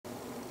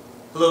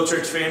Hello,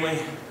 church family.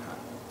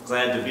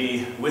 Glad to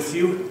be with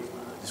you.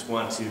 I just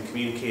want to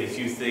communicate a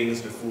few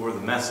things before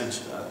the message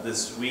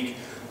this week.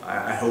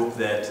 I hope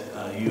that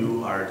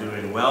you are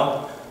doing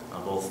well,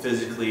 both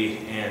physically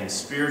and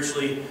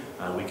spiritually.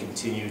 We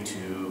continue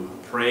to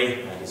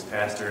pray, his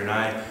pastor and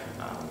I.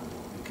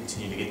 We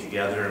continue to get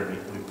together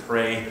and we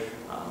pray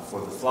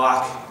for the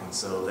flock. And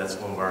so that's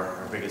one of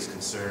our biggest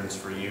concerns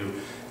for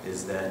you,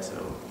 is that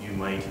you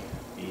might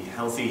be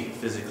healthy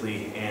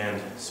physically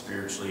and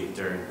spiritually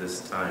during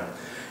this time.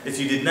 If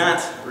you did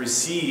not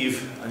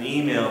receive an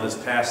email this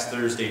past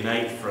Thursday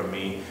night from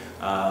me,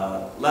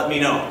 let me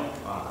know.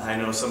 I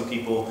know some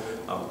people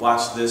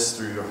watch this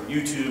through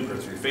YouTube or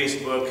through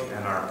Facebook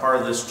and are part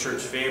of this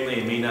church family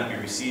and may not be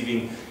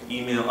receiving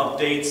email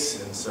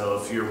updates. And so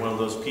if you're one of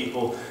those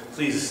people,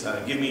 please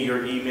give me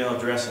your email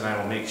address and I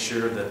will make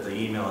sure that the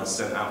email is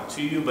sent out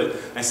to you. But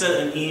I sent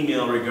an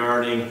email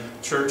regarding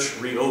church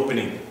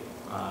reopening.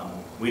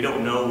 We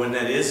don't know when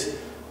that is,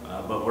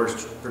 but we're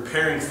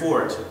preparing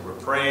for it. We're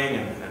praying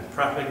and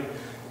prepping.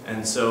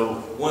 And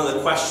so one of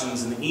the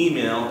questions in the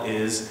email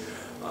is,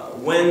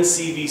 when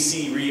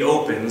CBC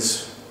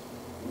reopens,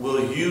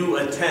 will you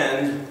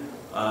attend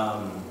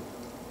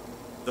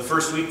the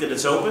first week that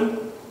it's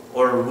open?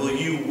 Or will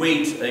you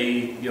wait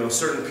a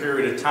certain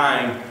period of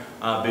time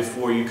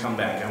before you come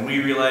back? And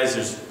we realize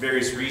there's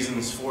various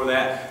reasons for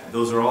that.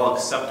 Those are all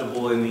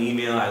acceptable in the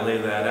email. I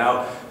lay that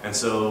out. And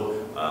so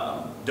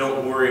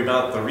don't worry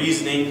about the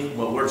reasoning.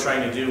 What we're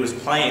trying to do is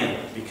plan,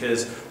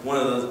 because one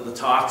of the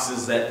talks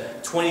is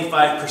that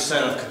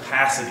 25% of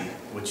capacity,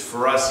 which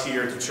for us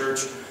here at the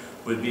church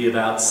would be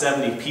about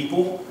 70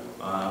 people,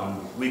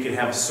 we could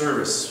have a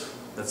service.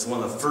 That's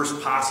one of the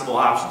first possible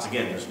options.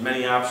 Again, there's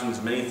many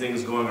options, many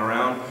things going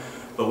around,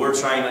 but we're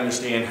trying to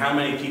understand how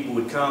many people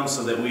would come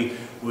so that we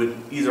would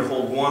either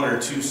hold one or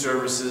two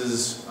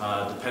services,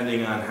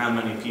 depending on how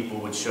many people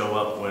would show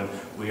up when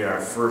we are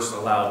first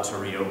allowed to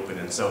reopen.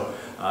 And so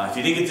if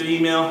you didn't get the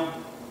email,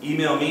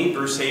 email me,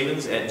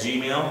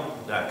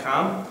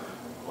 brucehayvens@gmail.com,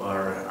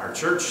 or our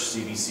church,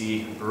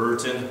 CBC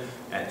Brewerton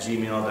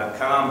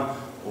 @gmail.com,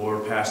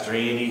 or Pastor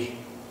Andy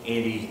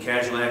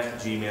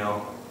Kajlak,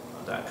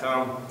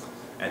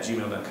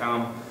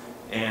 gmail.com,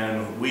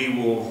 and we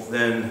will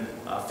then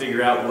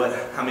figure out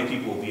how many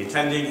people will be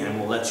attending, and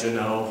we'll let you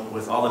know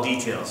with all the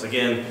details.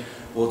 Again,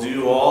 we'll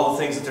do all the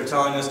things that they're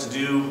telling us to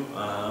do,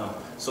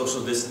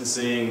 social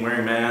distancing,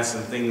 wearing masks,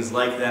 and things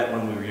like that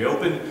when we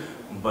reopen,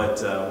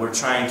 but we're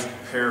trying to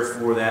prepare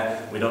for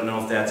that. We don't know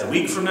if that's a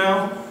week from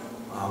now,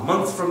 a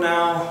month from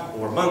now,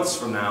 or months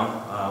from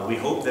now. We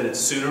hope that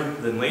it's sooner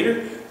than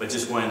later, but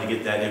just wanted to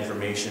get that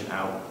information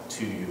out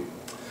to you.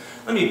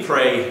 Let me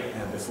pray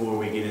before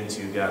we get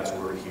into God's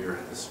Word here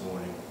this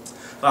morning.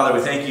 Father,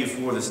 we thank you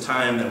for this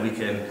time that we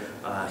can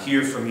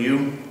hear from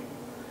you.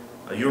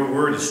 Your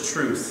Word is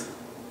truth.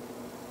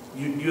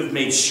 You have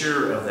made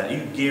sure of that.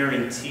 You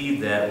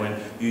guaranteed that when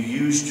you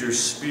used your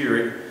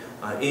Spirit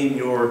in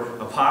your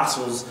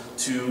apostles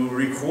to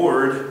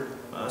record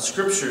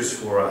scriptures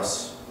for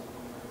us.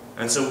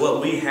 And so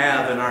what we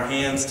have in our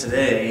hands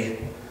today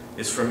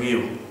is from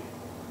you.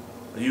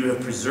 You have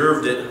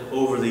preserved it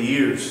over the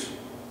years.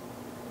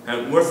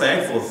 And we're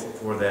thankful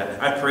for that.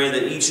 I pray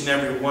that each and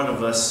every one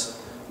of us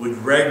would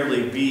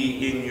regularly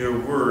be in your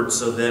word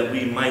so that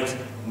we might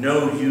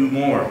know you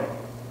more.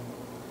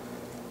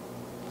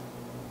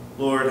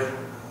 Lord,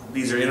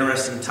 these are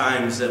interesting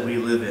times that we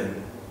live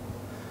in.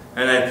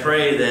 And I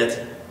pray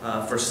that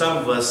for some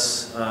of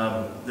us,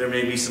 there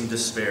may be some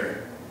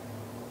despair.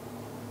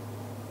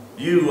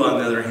 You, on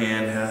the other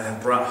hand,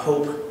 have brought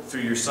hope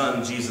through your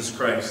Son, Jesus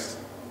Christ.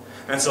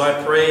 And so I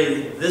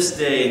pray this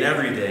day and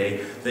every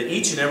day that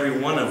each and every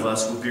one of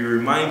us would be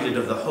reminded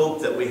of the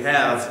hope that we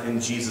have in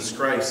Jesus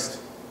Christ.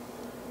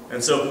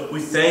 And so we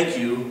thank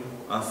you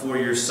for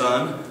your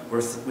Son.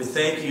 We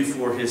thank you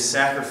for his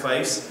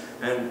sacrifice.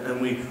 And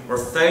we are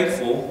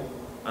thankful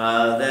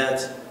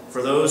that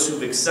for those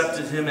who've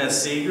accepted him as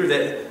Savior,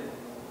 that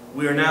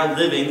we are now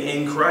living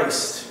in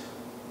Christ.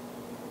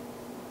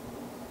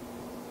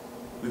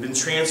 We've been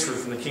transferred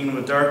from the kingdom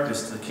of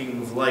darkness to the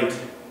kingdom of light.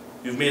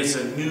 You've made us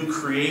a new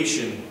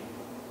creation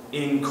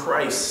in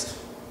Christ.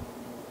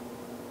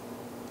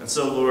 And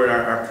so, Lord,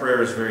 our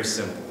prayer is very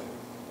simple.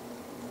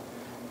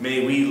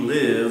 May we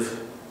live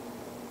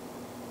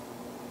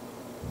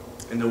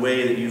in the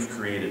way that you've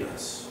created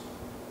us.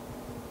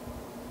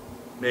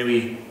 May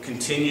we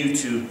continue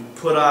to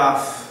put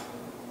off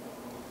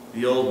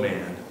the old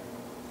man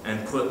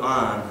and put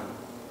on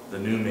the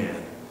new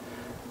man.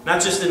 Not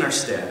just in our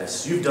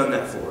status, you've done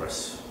that for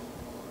us,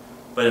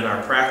 but in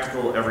our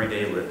practical,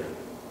 everyday living.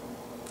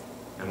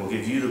 And we'll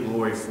give you the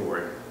glory for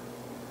it,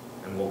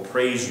 and we'll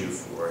praise you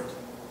for it.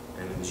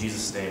 And in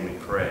Jesus' name we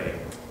pray,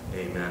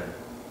 amen.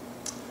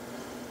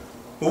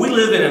 Well, we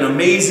live in an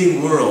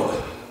amazing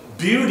world.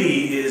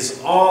 Beauty is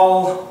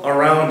all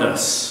around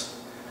us.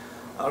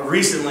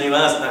 Recently,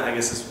 I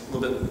guess it's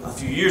a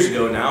few years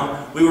ago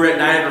now, we were at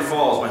Niagara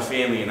Falls, my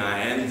family and I,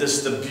 and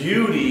just the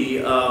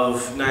beauty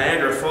of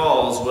Niagara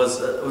Falls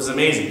was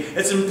amazing.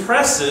 It's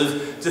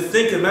impressive to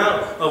think of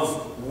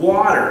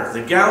water,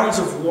 the gallons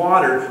of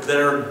water that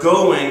are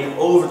going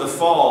over the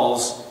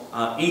falls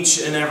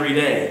each and every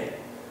day.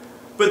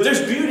 But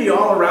there's beauty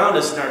all around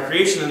us in our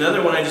creation.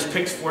 Another one I just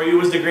picked for you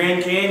was the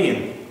Grand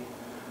Canyon.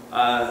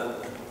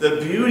 The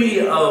beauty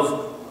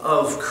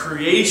of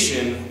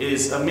creation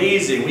is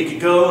amazing. We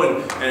could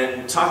go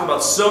and talk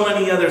about so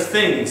many other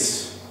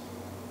things,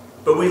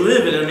 but we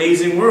live in an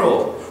amazing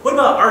world. What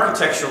about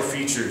architectural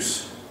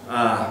features?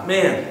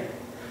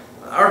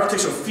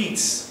 Architectural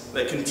feats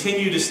that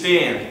continue to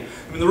stand.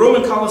 I mean, the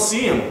Roman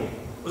Colosseum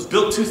was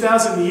built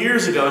 2,000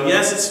 years ago, and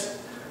yes, it's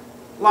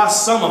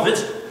lost some of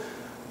it,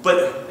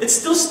 but it's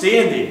still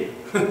standing.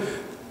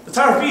 The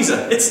Tower of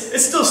Pisa,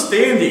 it's still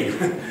standing.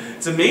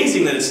 It's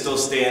amazing that it's still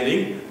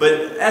standing,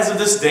 but as of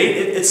this date,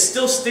 it's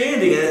still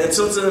standing, and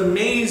so it's an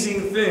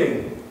amazing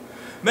thing.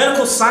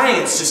 Medical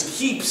science just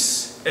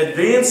keeps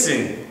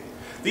advancing.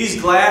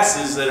 These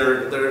glasses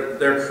that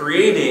they're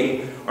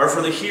creating are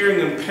for the hearing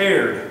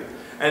impaired,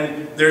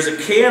 and there's a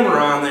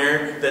camera on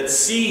there that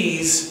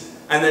sees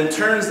and then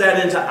turns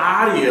that into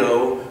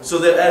audio, so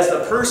that as the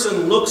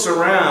person looks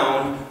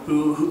around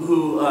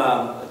who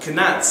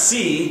cannot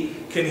see,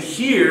 can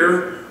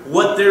hear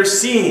what they're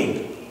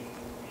seeing.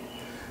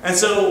 And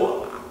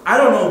so, I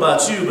don't know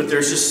about you, but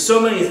there's just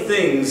so many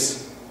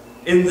things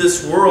in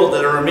this world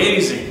that are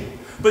amazing.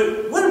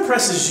 But what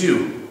impresses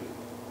you?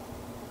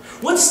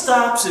 What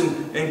stops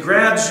and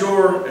grabs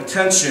your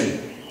attention?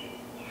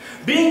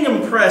 Being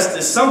impressed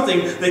is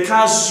something that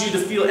causes you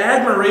to feel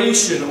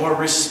admiration or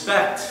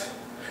respect.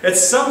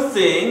 It's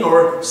something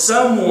or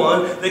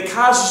someone that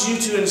causes you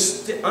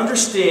to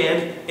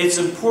understand its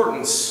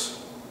importance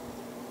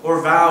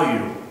or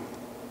value.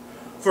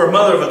 For a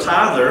mother of a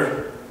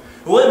toddler,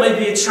 well, it might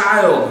be a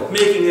child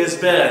making his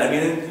bed. I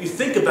mean, you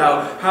think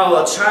about how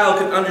a child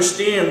can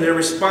understand their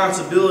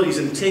responsibilities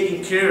and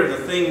taking care of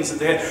the things that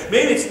they have.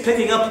 Maybe it's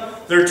picking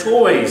up their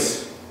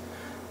toys.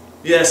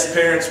 Yes,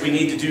 parents, we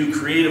need to do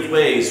creative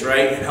ways,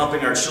 right, in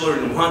helping our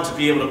children want to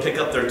be able to pick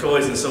up their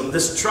toys. And so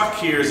this truck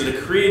here is a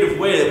creative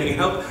way that we can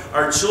help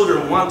our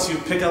children want to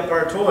pick up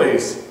our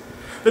toys.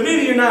 But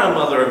maybe you're not a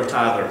mother of a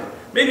toddler.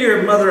 Maybe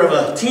you're a mother of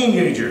a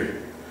teenager.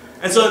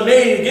 And so it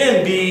may,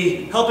 again,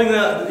 be helping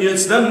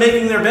it's them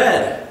making their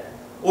bed,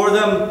 or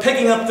them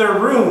picking up their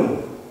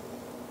room.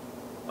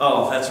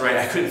 Oh, that's right,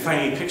 I couldn't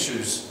find any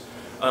pictures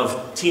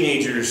of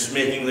teenagers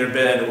making their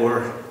bed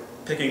or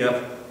picking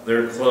up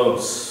their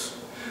clothes.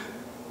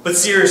 But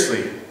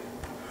seriously,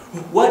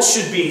 what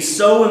should be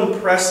so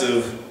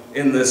impressive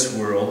in this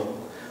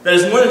world that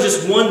is more than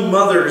just one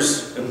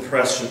mother's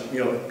impression,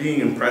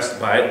 being impressed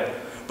by it,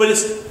 but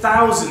it's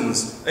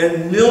thousands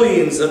and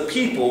millions of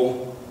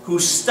people who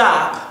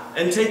stop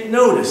and take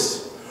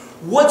notice?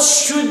 What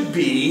should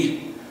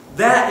be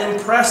that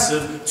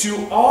impressive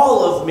to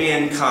all of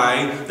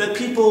mankind that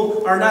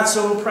people are not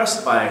so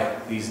impressed by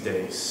these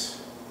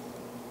days?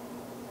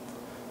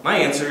 My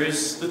answer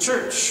is the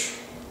church.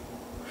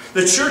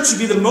 The church should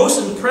be the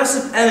most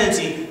impressive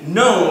entity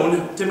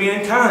known to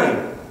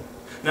mankind.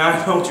 Now,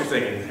 I know what you're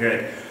thinking.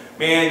 You're like,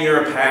 man,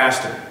 you're a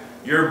pastor.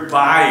 You're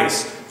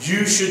biased.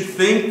 You should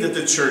think that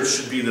the church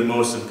should be the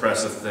most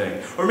impressive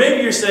thing. Or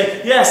maybe you're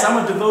saying, yes,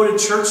 I'm a devoted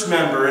church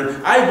member,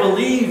 and I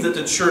believe that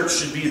the church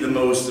should be the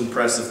most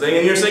impressive thing.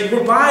 And you're saying,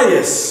 we're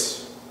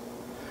biased.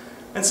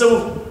 And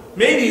so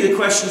maybe the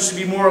question should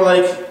be more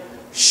like,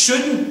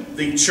 shouldn't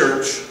the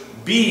church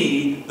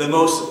be the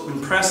most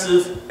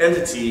impressive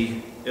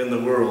entity in the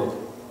world?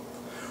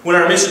 When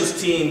our missions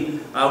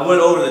team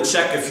went over the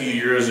Czech a few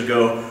years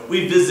ago,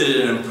 we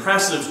visited an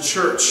impressive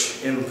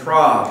church in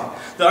Prague.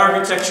 The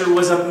architecture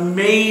was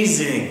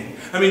amazing.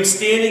 I mean,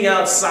 standing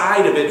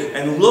outside of it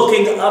and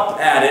looking up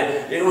at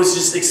it, it was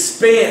just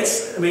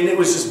expanse. I mean, it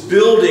was just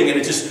building, and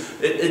it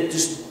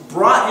just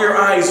brought your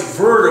eyes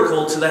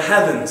vertical to the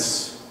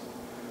heavens.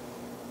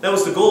 That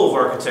was the goal of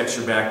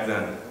architecture back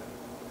then.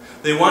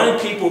 They wanted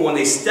people, when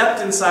they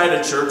stepped inside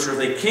a church or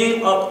they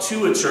came up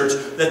to a church,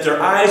 that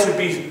their eyes would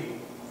be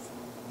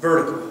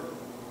vertical.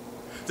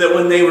 That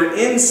when they were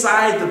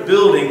inside the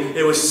building,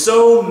 it was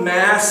so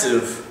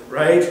massive,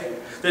 right,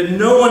 that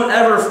no one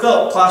ever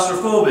felt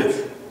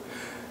claustrophobic.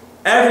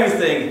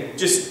 Everything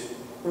just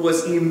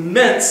was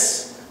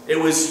immense. It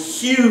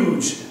was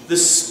huge. The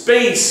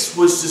space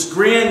was just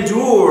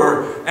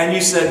grandeur. And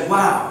you said,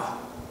 wow,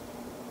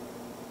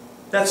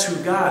 that's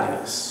who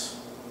God is.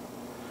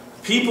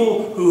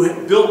 People who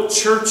had built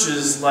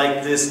churches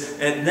like this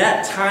at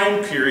that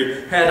time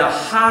period had a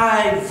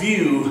high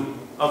view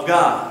of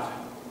God.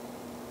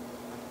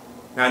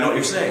 Now I know what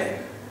you're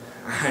saying.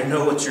 I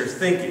know what you're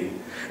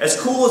thinking. As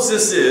cool as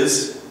this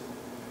is,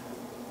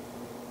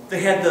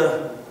 they had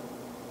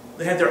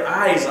their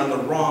eyes on the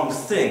wrong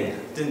thing,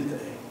 didn't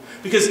they?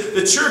 Because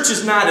the church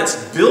is not its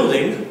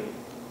building,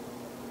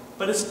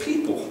 but its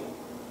people.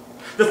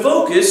 The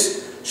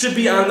focus should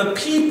be on the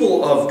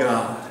people of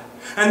God.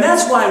 And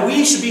that's why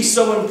we should be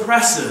so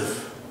impressive.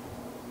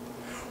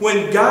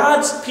 When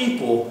God's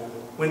people,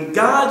 when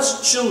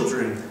God's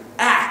children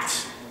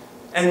act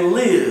and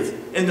live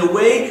in the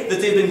way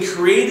that they've been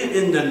created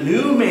in the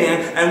new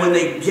man, and when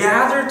they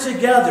gather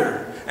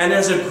together and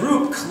as a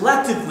group,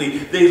 collectively,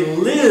 they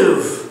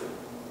live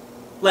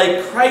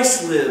like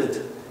Christ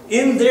lived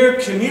in their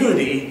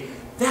community,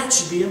 that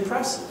should be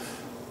impressive.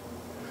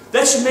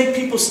 That should make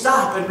people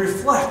stop and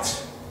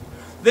reflect.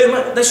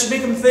 That should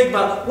make them think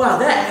about, wow,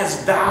 that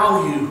has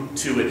value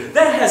to it.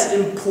 That has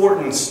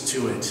importance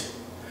to it.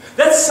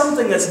 That's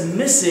something that's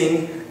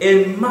missing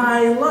in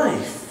my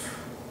life.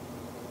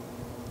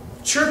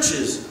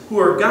 Churches who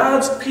are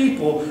God's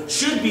people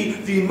should be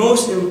the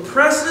most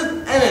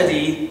impressive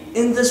entity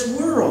in this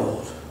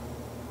world.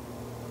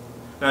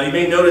 Now you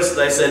may notice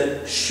that I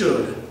said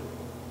should.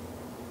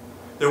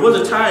 There was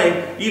a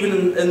time,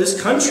 even in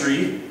this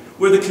country,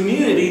 where the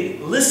community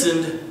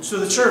listened to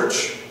the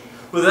church.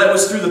 Whether that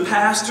was through the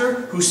pastor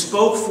who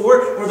spoke for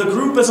it or the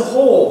group as a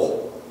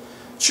whole.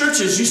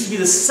 Churches used to be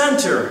the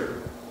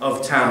center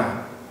of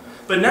town.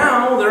 But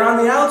now they're on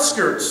the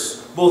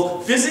outskirts,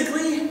 both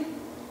physically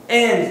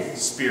and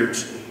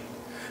spiritually.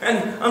 And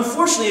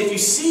unfortunately, if you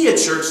see a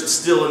church that's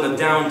still in the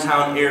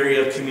downtown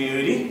area of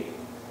community,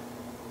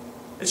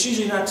 it's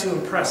usually not too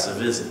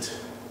impressive, is it?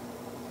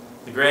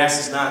 The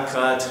grass is not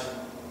cut.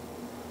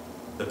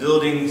 The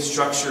building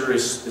structure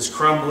is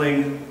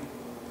crumbling.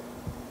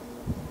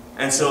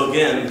 And so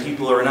again,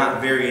 people are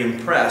not very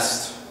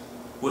impressed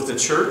with the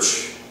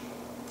church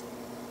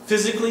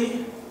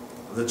physically,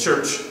 the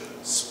church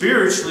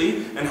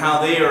spiritually, and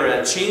how they are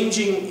a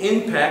changing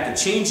impact,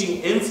 a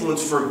changing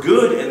influence for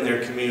good in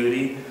their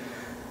community.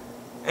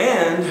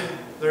 And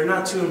they're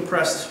not too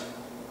impressed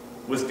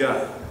with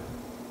God.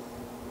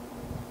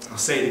 I'll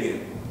say it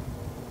again.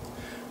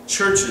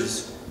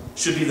 Churches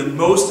should be the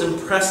most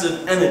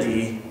impressive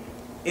entity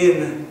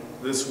in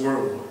this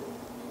world.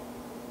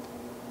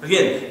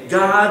 Again,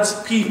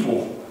 God's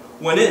people,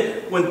 when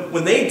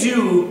they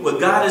do what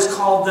God has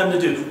called them to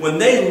do, when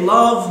they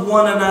love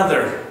one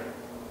another,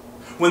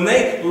 when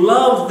they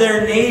love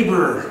their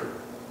neighbor,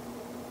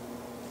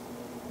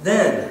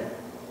 then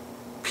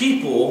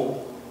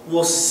people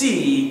will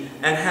see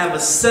and have a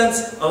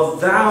sense of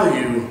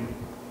value.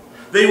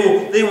 They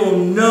will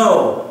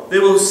know, they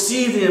will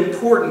see the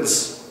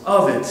importance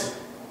of it.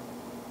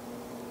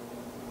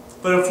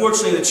 But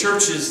unfortunately, the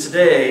churches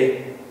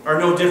today are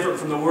no different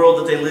from the world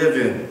that they live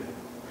in.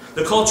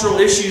 The cultural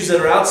issues that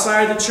are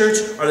outside the church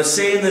are the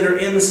same that are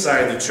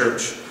inside the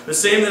church. The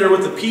same that are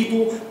with the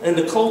people and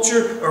the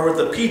culture are with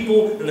the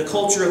people and the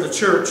culture of the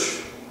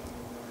church.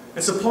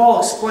 And so Paul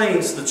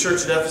explains to the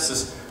church at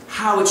Ephesus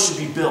how it should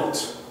be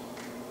built,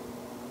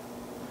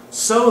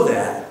 so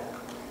that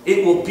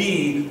it will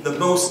be the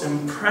most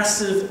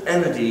impressive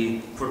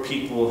entity for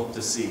people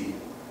to see.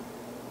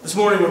 This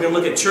morning we're going to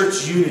look at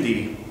church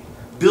unity.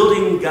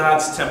 Building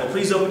God's temple.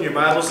 Please open your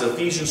Bibles to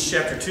Ephesians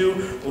chapter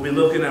 2. We'll be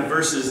looking at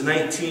verses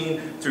 19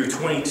 through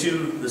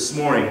 22 this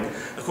morning.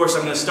 Of course,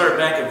 I'm going to start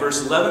back at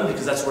verse 11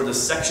 because that's where the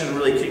section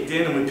really kicked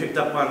in and we picked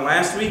up on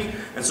last week.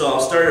 And so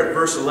I'll start at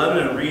verse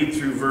 11 and read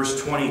through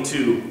verse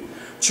 22.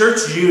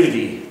 Church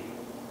unity.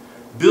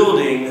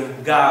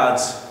 Building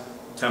God's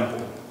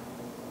temple.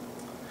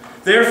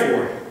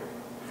 Therefore,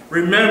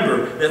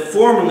 remember that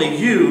formerly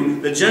you,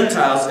 the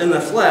Gentiles in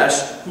the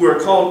flesh, who are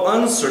called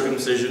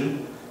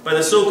uncircumcision, by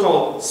the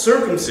so-called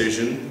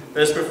circumcision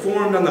that is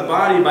performed on the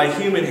body by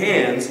human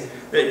hands,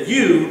 that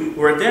you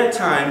were at that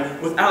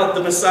time without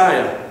the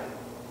Messiah,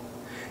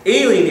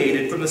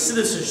 alienated from the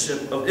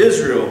citizenship of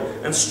Israel,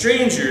 and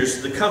strangers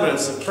to the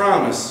covenants of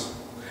promise,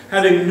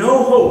 having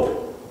no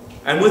hope,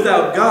 and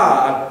without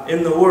God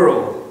in the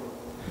world.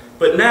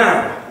 But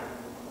now,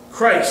 in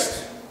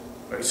Christ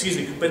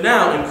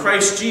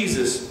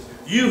Jesus,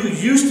 you who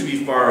used to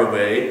be far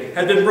away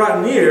have been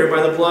brought near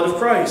by the blood of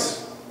Christ.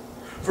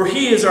 For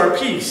he is our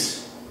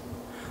peace,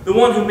 the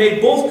one who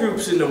made both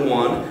groups into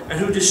one, and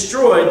who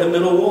destroyed the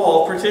middle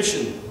wall of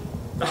partition,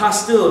 the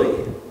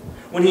hostility,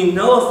 when he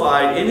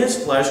nullified in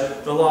his flesh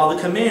the law of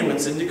the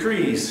commandments and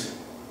decrees.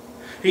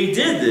 He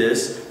did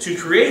this to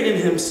create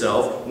in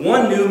himself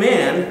one new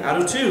man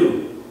out of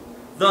two,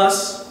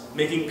 thus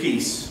making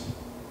peace,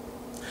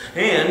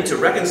 and to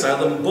reconcile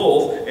them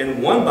both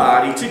in one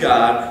body to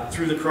God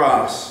through the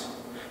cross,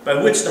 by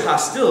which the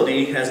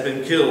hostility has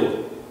been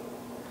killed.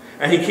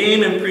 And he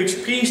came and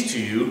preached peace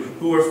to you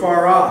who were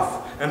far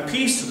off, and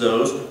peace to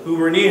those who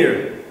were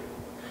near,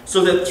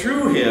 so that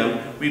through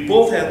him we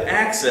both have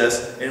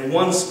access in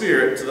one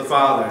Spirit to the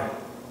Father.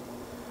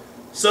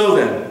 So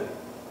then,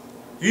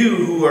 you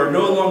who are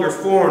no longer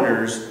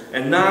foreigners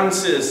and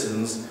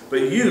non-citizens,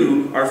 but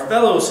you are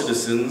fellow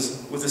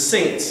citizens with the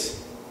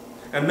saints,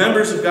 and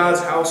members of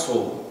God's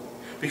household,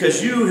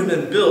 because you have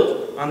been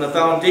built on the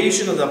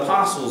foundation of the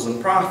apostles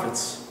and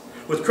prophets,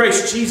 with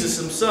Christ Jesus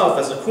himself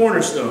as the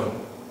cornerstone.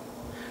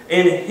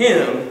 In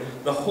him,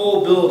 the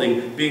whole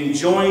building, being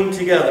joined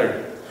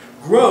together,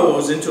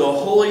 grows into a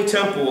holy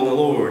temple in the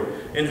Lord,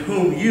 in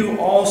whom you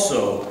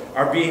also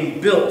are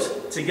being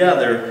built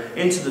together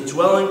into the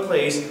dwelling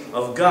place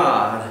of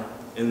God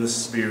in the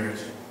Spirit.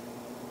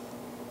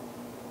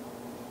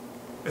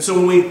 And so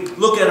when we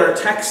look at our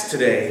text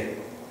today,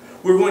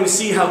 we're going to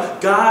see how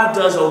God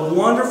does a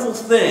wonderful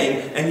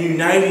thing in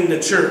uniting the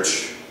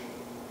church.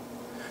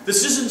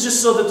 This isn't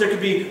just so that there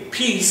could be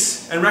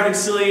peace and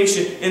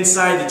reconciliation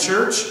inside the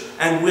church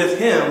and with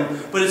Him,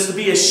 but it's to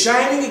be a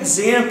shining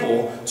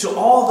example to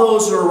all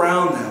those who are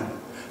around them,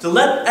 to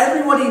let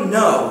everybody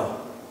know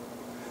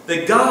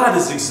that God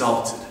is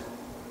exalted,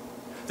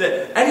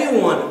 that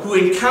anyone who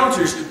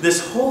encounters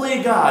this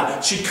holy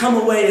God should come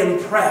away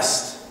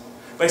impressed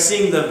by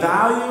seeing the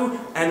value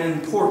and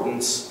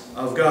importance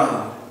of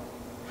God.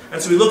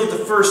 And so we look at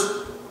the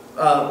first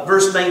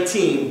verse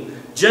 19,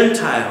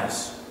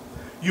 Gentiles,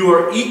 you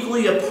are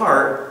equally a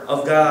part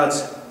of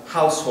God's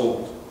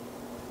household.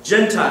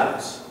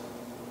 Gentiles,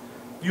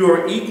 you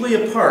are equally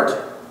a part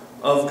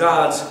of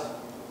God's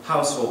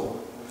household.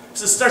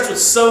 So it starts with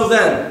so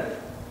then.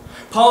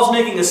 Paul's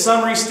making a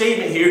summary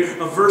statement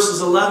here of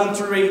verses 11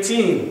 through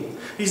 18.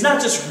 He's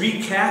not just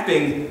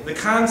recapping the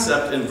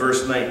concept in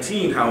verse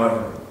 19,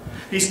 however.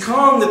 He's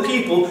calling the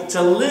people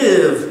to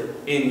live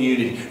in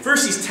unity.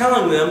 First, he's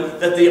telling them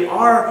that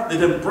they've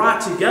been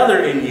brought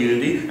together in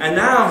unity, and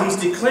now he's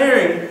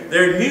declaring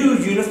their new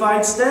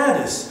unified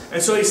status.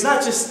 And so he's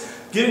not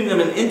just giving them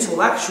an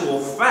intellectual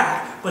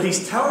fact, but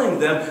he's telling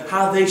them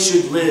how they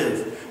should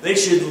live. They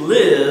should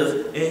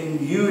live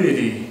in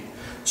unity.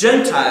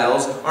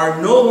 Gentiles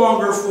are no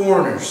longer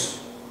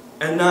foreigners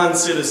and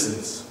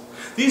non-citizens.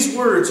 These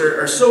words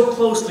are so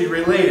closely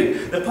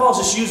related that Paul's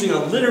just using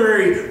a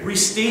literary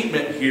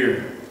restatement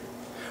here.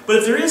 But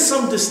if there is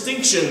some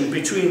distinction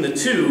between the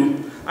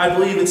two, I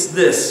believe it's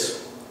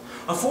this.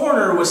 A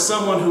foreigner was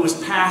someone who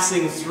was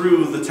passing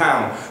through the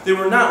town. They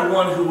were not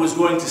one who was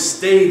going to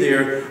stay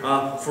there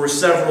for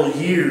several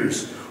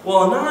years.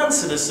 While a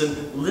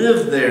non-citizen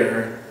lived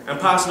there and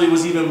possibly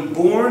was even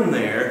born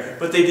there,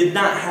 but they did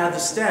not have the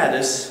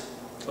status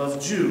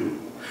of Jew.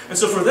 And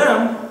so for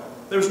them,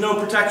 there was no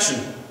protection.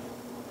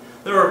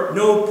 There are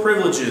no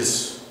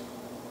privileges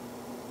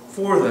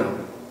for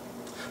them.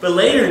 But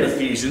later in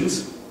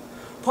Ephesians,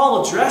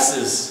 Paul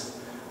addresses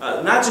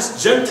not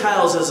just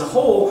Gentiles as a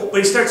whole, but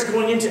he starts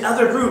going into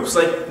other groups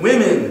like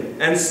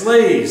women and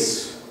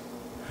slaves.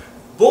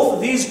 Both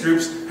of these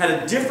groups had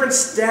a different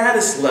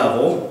status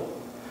level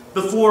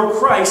before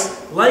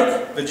Christ,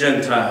 like the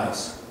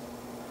Gentiles.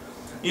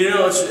 You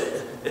know,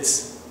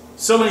 it's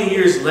so many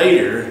years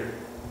later,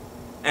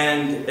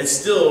 and it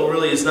still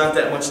really is not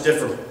that much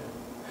different.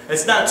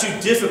 It's not too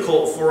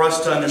difficult for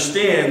us to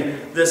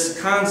understand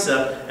this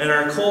concept in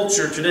our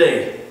culture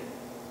today.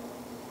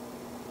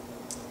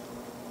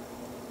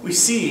 We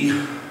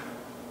see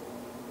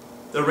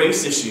the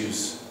race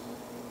issues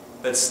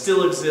that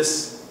still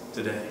exist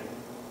today.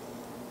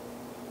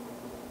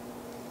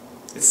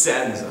 It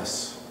saddens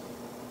us.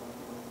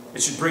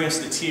 It should bring us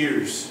to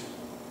tears.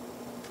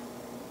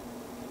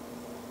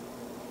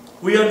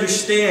 We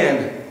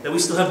understand that we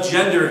still have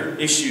gender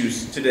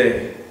issues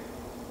today.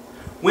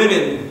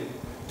 Women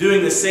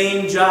doing the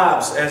same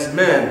jobs as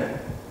men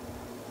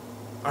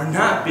are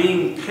not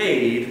being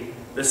paid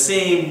the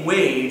same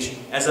wage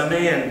as a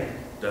man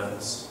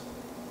does.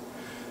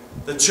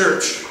 The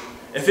church,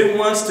 if it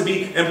wants to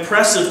be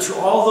impressive to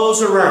all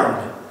those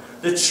around it,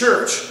 the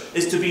church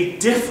is to be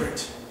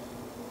different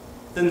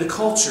than the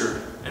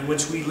culture in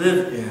which we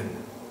live in.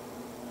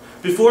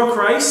 Before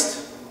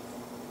Christ,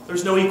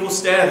 there's no equal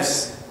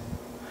status.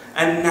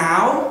 And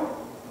now,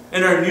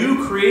 in our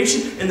new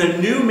creation, in the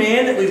new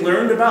man that we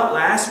learned about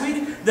last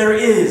week, there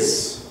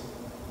is.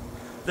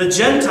 The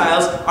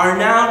Gentiles are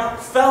now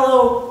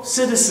fellow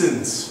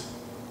citizens.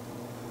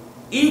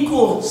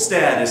 Equal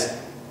status,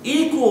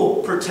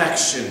 equal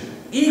protection,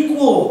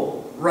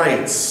 equal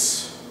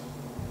rights.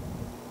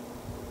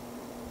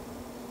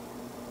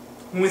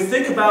 When we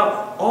think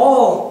about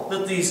all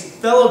that these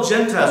fellow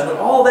Gentiles, what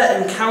all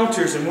that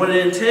encounters and what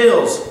it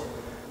entails,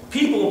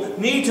 people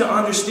need to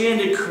understand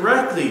it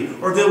correctly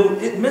or they'll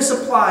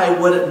misapply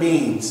what it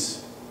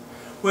means.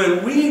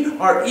 When we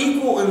are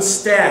equal in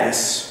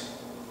status,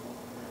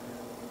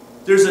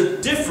 there's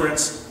a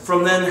difference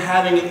from then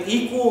having an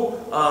equal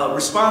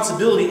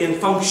responsibility in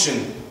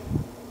function.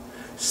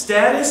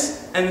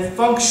 Status and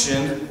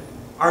function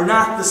are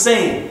not the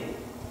same.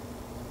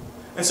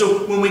 And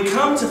so when we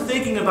come to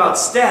thinking about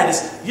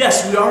status,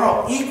 yes, we are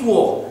all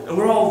equal and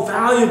we're all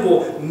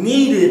valuable,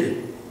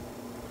 needed.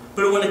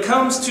 But when it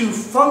comes to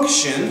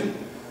function,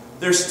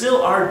 there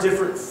still are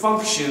different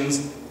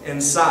functions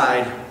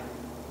inside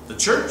the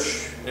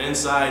church and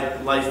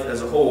inside life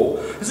as a whole.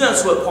 Isn't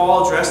that what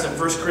Paul addressed in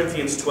 1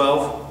 Corinthians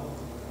 12?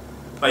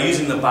 By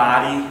using the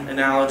body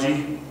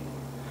analogy.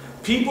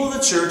 People of the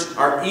church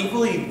are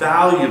equally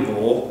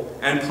valuable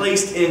and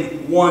placed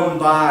in one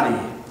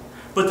body.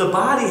 But the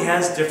body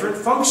has different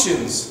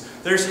functions.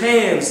 There's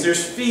hands,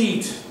 there's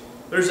feet,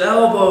 there's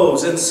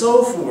elbows, and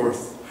so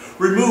forth.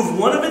 Remove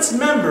one of its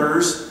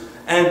members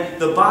and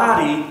the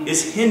body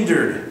is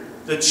hindered.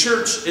 The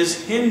church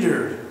is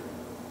hindered.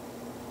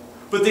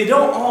 But they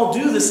don't all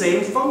do the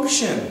same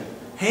function.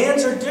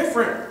 Hands are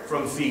different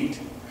from feet.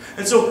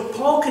 And so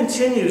Paul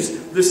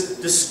continues this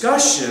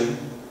discussion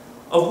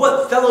of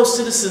what fellow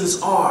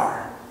citizens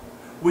are.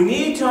 We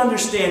need to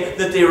understand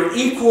that they are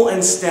equal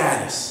in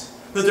status,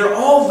 that they're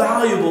all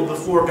valuable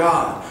before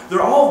God.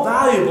 They're all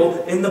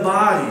valuable in the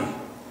body.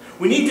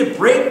 We need to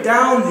break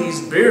down these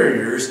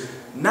barriers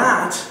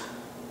not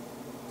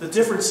the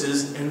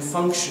differences in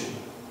function.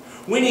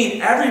 We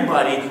need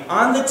everybody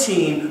on the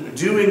team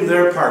doing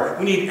their part.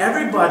 We need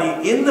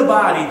everybody in the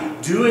body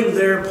doing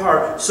their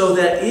part so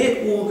that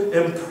it will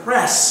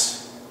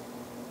impress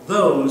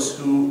those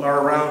who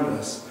are around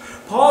us.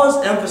 Paul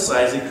is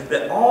emphasizing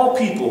that all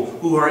people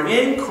who are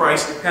in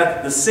Christ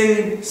have the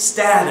same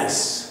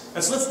status.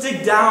 And so let's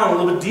dig down a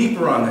little bit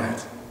deeper on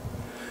that.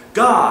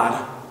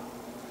 God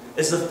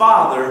is the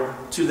Father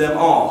to them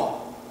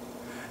all.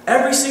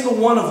 Every single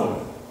one of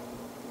them.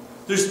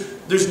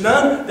 There's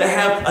none that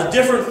have a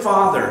different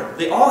Father.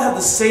 They all have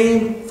the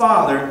same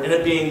Father, and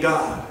it being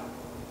God.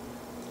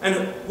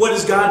 And what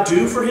does God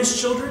do for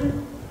His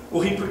children?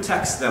 Well, He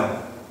protects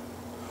them.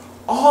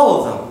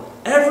 All of them,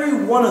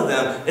 every one of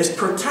them is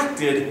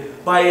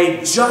protected by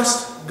a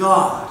just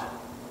God.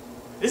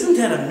 Isn't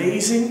that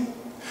amazing?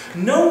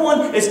 No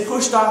one is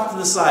pushed off to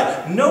the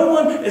side. No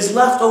one is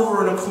left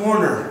over in a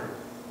corner.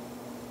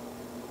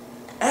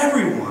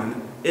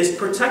 Everyone is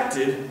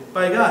protected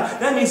by God.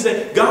 That means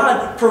that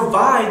God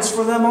provides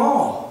for them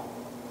all.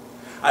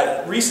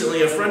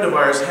 Recently, a friend of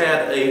ours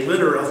had a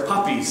litter of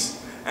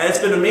puppies. And it's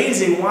been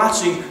amazing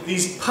watching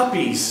these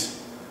puppies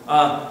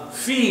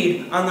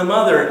feed on the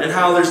mother, and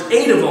how there's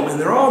 8 of them, and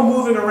they're all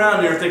moving around,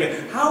 and you're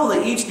thinking, how will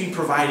they each be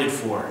provided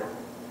for?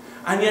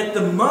 And yet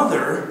the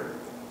mother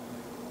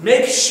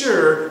makes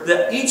sure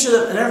that each of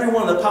them and every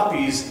one of the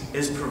puppies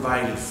is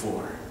provided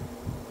for.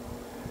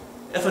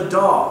 If a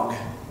dog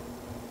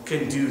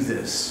can do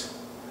this,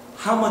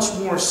 how much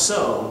more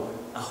so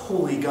a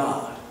holy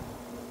God,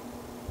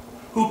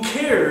 who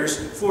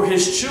cares for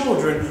His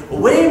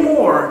children way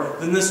more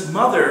than this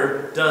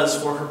mother does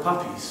for her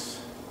puppies.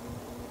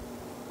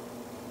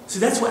 See,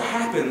 that's what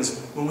happens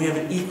when we have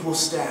an equal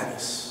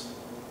status.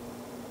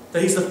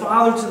 That He's the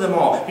Father to them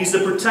all. He's the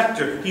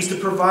protector. He's the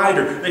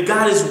provider. That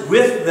God is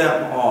with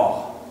them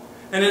all.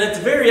 And then at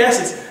the very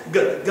essence,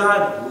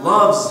 God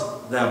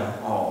loves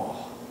them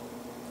all.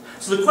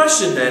 So the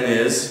question then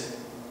is,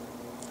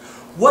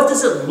 what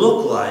does it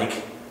look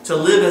like to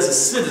live as a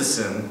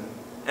citizen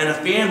and a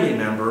family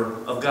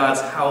member of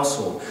God's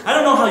household? I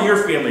don't know how your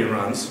family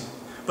runs,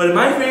 but in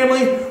my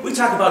family, we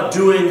talk about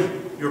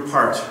doing your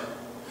part.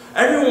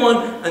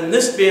 Everyone in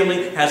this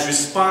family has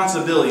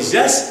responsibilities.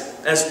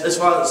 Yes, as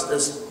far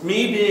as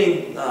me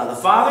being the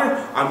father,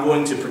 I'm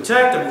going to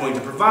protect, I'm going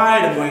to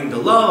provide, I'm going to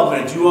love, I'm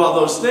going to do all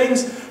those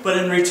things. But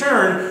in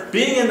return,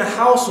 being in the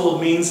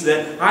household means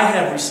that I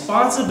have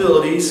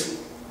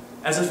responsibilities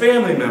as a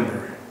family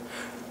member.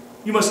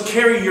 You must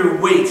carry your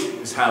weight,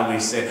 is how we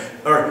say it.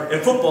 Or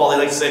in football, they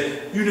like to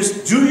say, you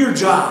just do your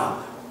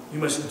job. You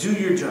must do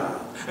your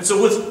job. And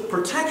so with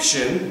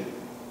protection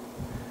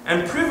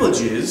and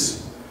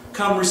privileges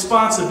come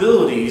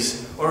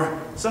responsibilities, or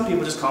some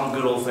people just call them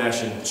good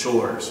old-fashioned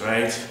chores,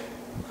 right?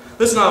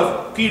 Listen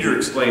how Peter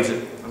explains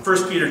it in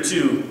 1 Peter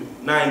 2,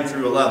 9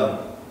 through 11.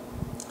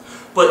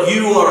 But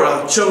you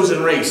are a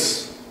chosen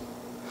race,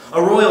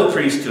 a royal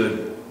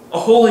priesthood, a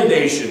holy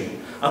nation,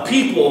 a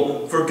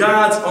people for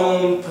God's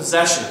own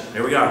possession.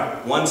 There we are.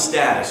 One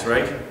status,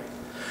 right?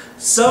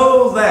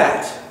 So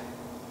that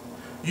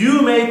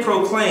you may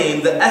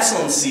proclaim the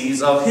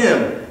excellencies of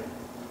Him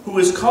who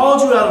has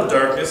called you out of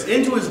darkness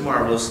into His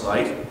marvelous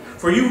light.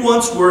 For you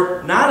once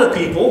were not a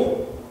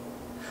people,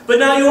 but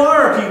now you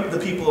are the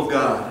people of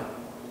God.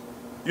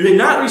 You had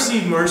not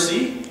received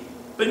mercy,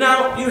 but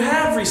now you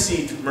have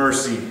received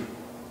mercy.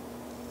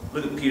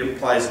 Look at Peter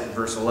applies it in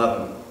verse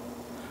 11.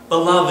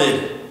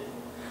 Beloved,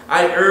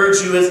 I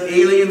urge you as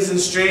aliens and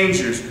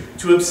strangers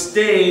to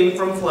abstain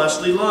from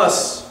fleshly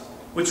lusts,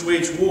 which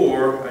wage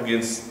war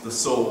against the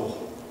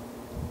soul.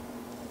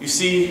 You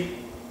see,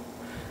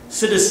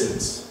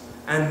 citizens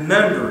and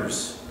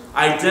members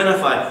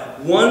identify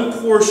one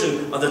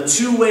portion of the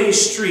two-way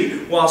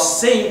street, while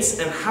saints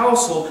and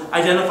household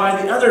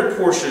identify the other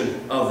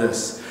portion of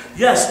this.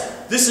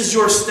 Yes, this is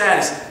your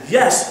status.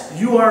 Yes,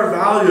 you are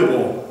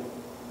valuable.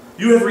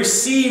 You have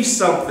received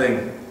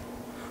something.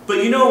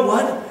 But you know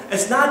what?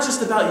 It's not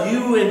just about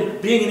you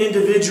and being an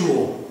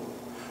individual.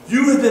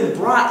 You have been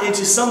brought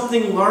into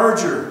something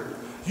larger.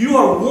 You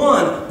are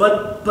one,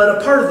 but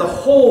a part of the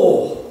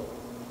whole.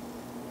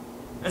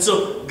 And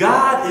so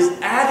God is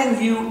adding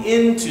you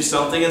into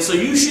something, and so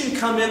you shouldn't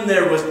come in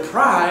there with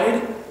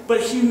pride, but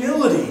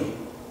humility.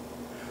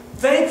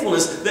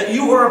 Thankfulness that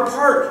you are a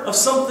part of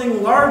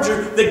something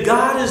larger that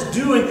God is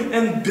doing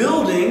and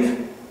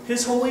building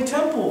His holy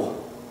temple.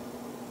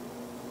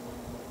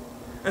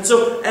 And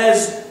so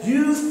as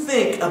you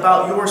think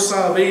about your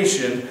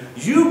salvation,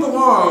 you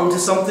belong to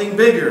something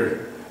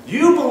bigger.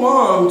 You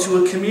belong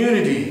to a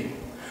community.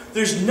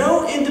 There's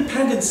no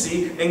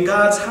independency in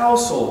God's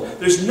household.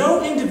 There's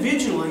no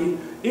individuality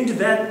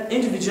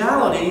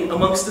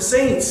amongst the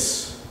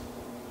saints.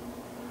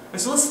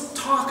 And so let's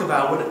talk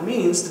about what it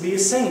means to be a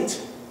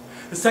saint.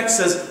 The text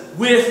says,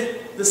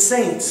 with the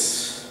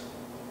saints.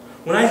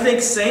 When I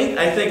think saint,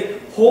 I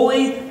think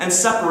holy and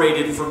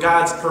separated for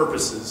God's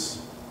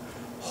purposes.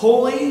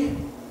 Holy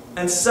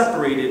and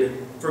separated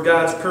for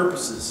God's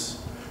purposes.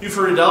 You've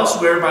heard it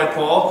elsewhere by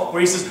Paul, where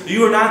he says,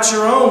 you are not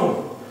your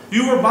own.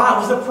 You were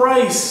bought with a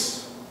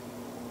price.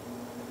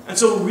 And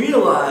so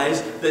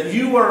realize that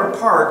you are a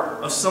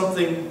part of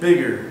something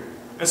bigger.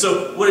 And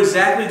so what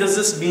exactly does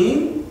this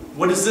mean?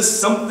 What is this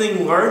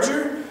something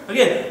larger?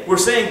 Again, we're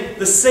saying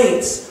the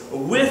saints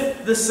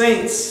with the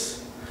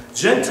saints.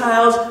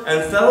 Gentiles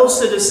and fellow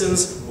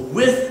citizens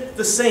with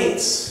the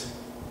saints.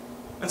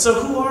 And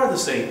so who are the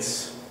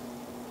saints?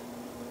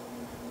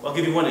 Well, I'll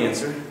give you one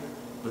answer,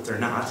 but they're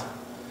not.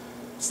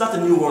 It's not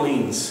the New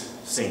Orleans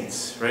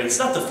Saints, right? It's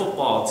not the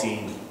football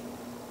team.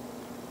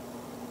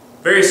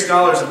 Various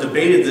scholars have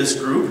debated this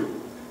group,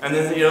 and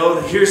then,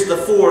 here's the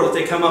four that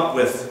they come up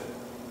with.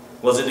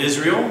 Was it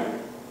Israel?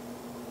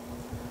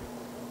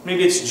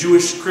 Maybe it's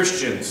Jewish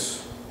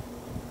Christians.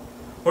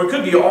 Or it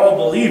could be all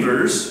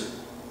believers.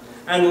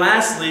 And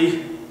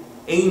lastly,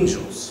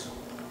 angels.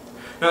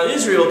 Now,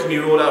 Israel can be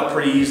ruled out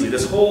pretty easily.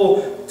 This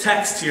whole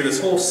text here,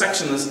 this whole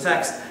section of this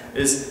text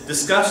is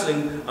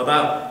discussing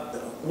about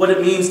what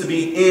it means to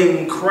be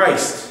in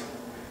Christ.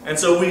 And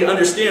so we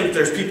understand that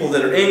there's people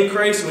that are in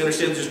Christ, and we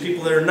understand that there's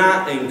people that are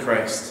not in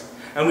Christ.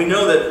 And we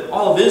know that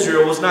all of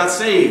Israel was not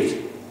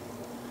saved.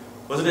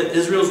 Wasn't it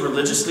Israel's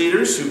religious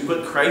leaders who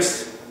put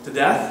Christ to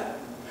death?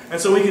 And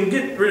so we can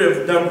get rid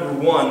of number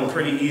one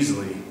pretty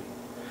easily.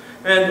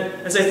 And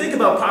as I think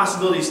about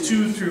possibilities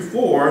 2 through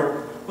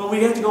 4, well,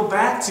 we have to go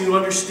back to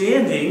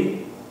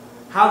understanding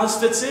how this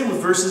fits in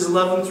with verses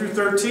 11 through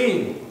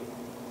 13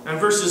 and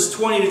verses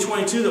 20 to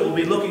 22 that we'll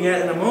be looking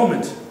at in a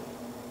moment.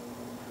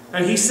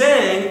 And he's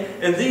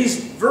saying in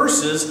these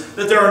verses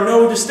that there are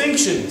no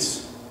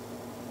distinctions.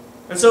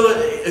 And so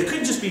it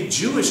could just be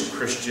Jewish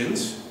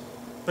Christians,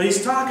 but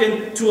he's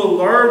talking to a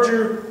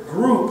larger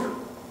group.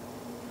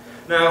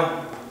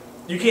 Now,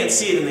 you can't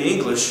see it in the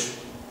English,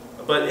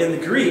 but in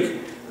the Greek,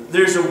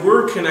 there's a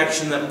word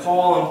connection that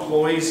Paul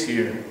employs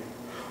here.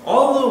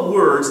 All the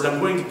words that I'm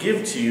going to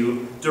give to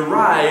you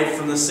derive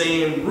from the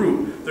same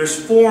root.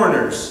 There's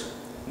foreigners,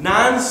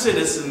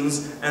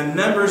 non-citizens, and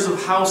members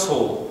of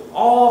household.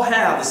 All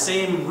have the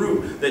same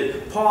root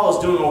that Paul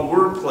is doing a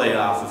wordplay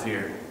off of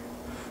here.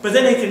 But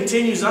then he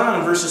continues on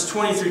in verses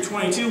 20 through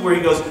 22 where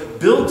he goes,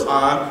 built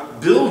on,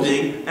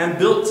 building, and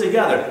built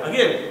together.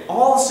 Again,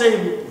 all the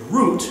same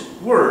root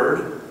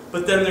word,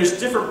 but then there's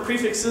different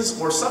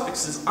prefixes or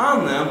suffixes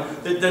on them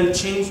that then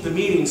change the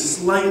meaning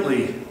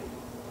slightly.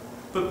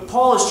 But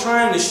Paul is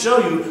trying to show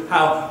you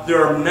how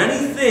there are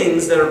many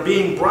things that are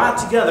being brought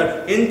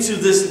together into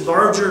this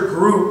larger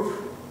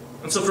group.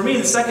 And so for me,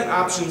 the second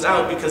option's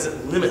out because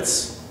it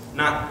limits,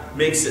 not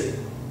makes it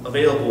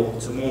available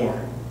to more.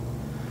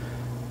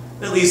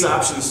 That leaves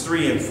options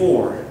 3 and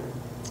 4.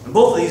 And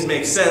both of these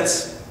make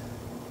sense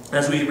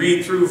as we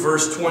read through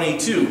verse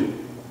 22.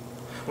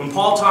 When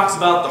Paul talks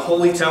about the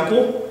holy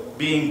temple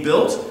being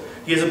built,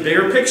 he has a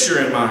bigger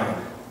picture in mind.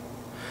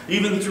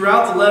 Even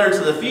throughout the letter to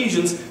the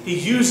Ephesians, he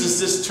uses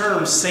this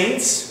term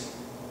saints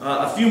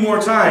a few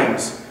more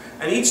times.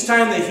 And each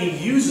time that he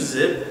uses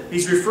it,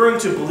 he's referring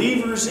to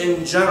believers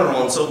in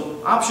general. And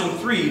so option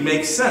 3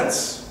 makes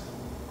sense.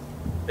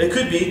 It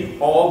could be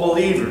all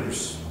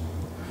believers.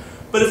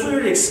 But if we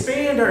were to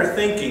expand our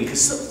thinking,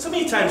 because so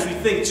many times we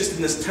think just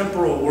in this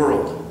temporal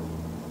world,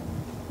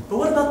 but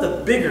what about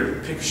the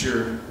bigger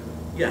picture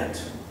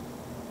yet?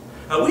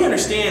 We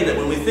understand that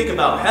when we think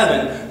about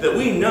heaven, that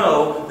we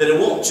know that it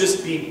won't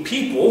just be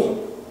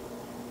people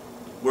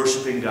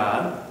worshiping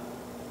God,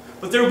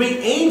 but there will be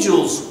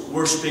angels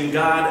worshiping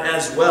God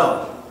as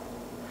well.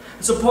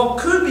 And so Paul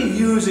could be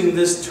using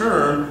this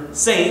term,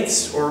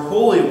 saints or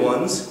holy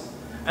ones,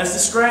 as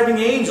describing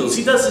angels.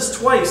 He does this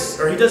twice,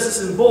 or he does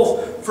this in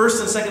both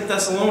 1st and 2nd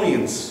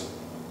Thessalonians.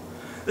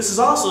 This is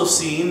also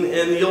seen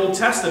in the Old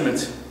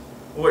Testament,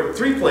 or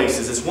 3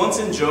 places. It's once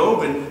in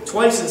Job and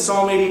twice in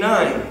Psalm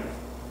 89.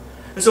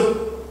 And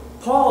so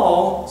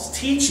Paul's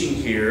teaching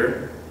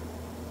here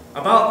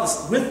about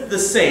this with the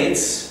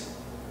saints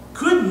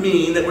could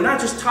mean that we're not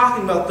just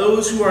talking about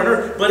those who are on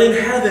earth, but in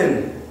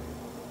heaven.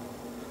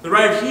 The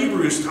writer of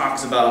Hebrews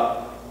talks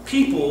about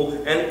people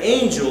and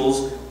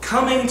angels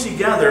coming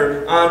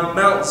together on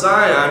Mount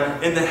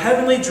Zion in the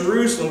heavenly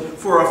Jerusalem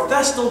for a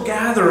festal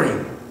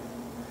gathering.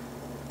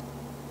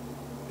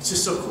 It's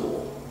just so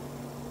cool.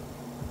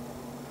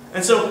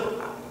 And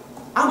so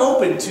I'm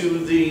open to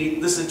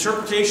this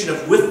interpretation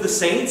of with the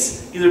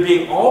saints, either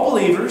being all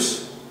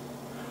believers,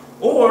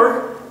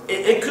 or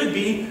it could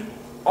be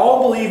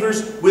all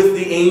believers with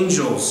the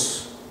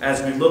angels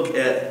as we look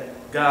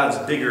at God's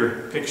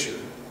bigger picture.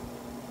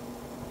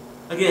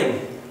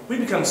 Again, we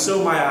become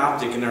so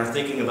myopic in our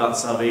thinking about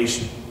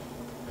salvation.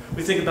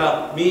 We think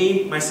about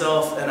me,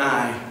 myself, and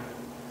I.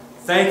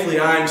 Thankfully,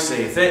 I'm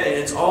saved.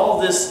 It's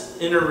all this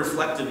inner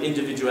reflective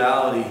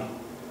individuality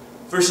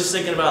versus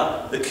thinking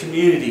about the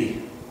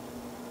community,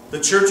 the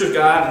church of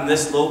God in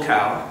this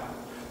locale,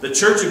 the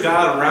church of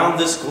God around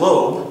this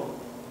globe.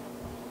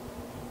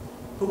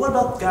 But what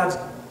about God's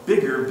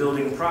bigger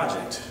building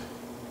project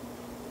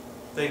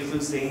that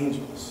includes the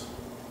angels?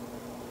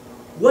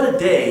 What a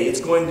day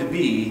it's going to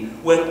be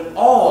when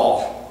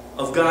all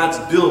of God's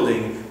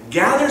building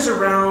gathers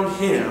around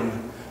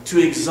Him to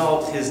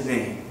exalt His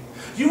name.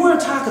 You want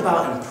to talk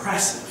about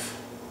impressive.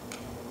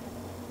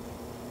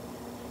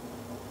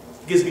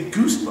 gives me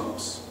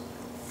goosebumps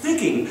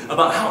thinking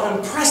about how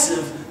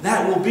impressive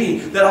that will be.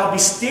 That I'll be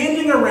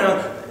standing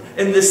around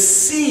in this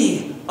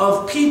sea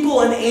of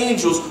people and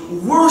angels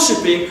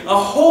worshiping a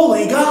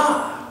holy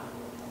God.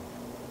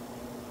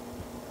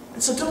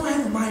 And so don't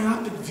have a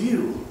myopic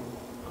view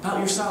about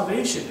your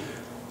salvation.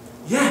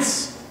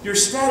 Yes, your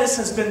status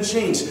has been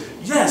changed.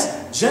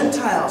 Yes,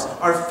 Gentiles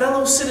are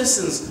fellow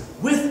citizens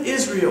with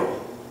Israel.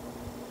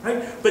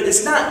 Right? But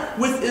it's not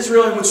with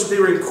Israel in which they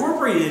were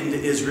incorporated into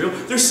Israel.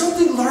 There's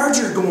something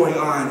larger going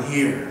on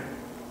here.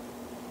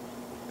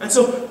 And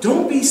so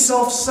don't be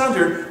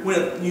self-centered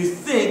when you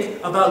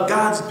think about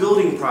God's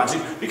building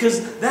project,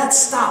 because that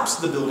stops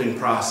the building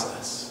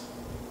process.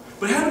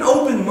 But have an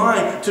open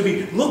mind to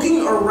be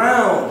looking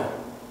around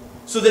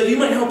so that you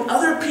might help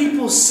other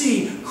people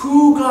see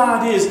who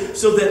God is,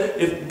 so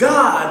that if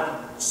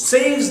God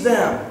saves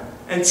them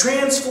and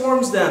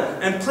transforms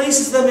them and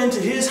places them into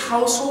His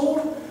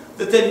household,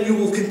 that then you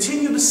will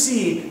continue to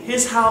see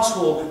His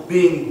household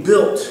being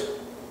built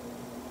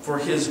for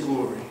His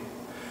glory.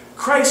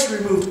 Christ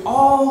removed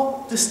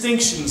all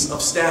distinctions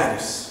of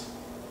status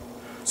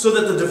so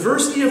that the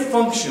diversity of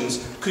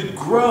functions could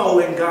grow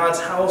in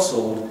God's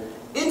household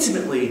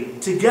intimately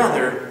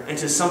together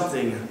into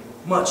something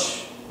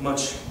much,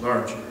 much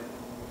larger.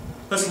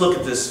 Let's look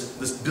at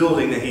this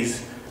building that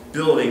He's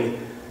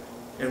building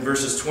in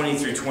verses 20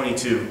 through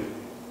 22.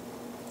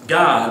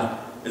 God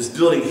is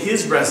building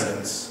His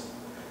residence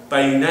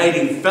by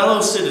uniting fellow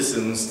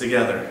citizens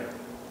together.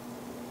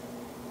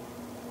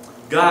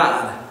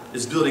 God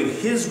is building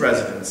His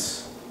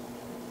residence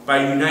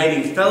by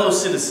uniting fellow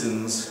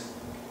citizens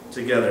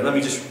together. Let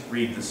me just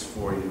read this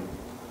for you.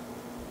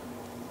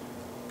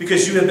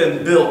 Because you have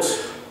been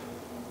built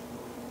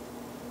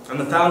on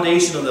the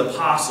foundation of the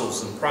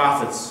apostles and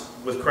prophets,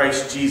 with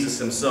Christ Jesus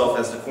Himself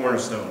as the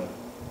cornerstone.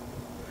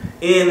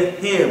 In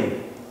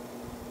Him,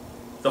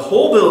 the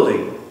whole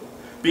building,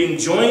 being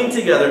joined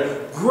together,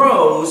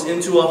 grows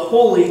into a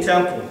holy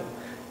temple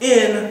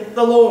in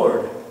the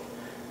Lord,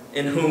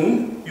 in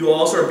whom you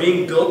also are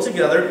being built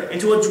together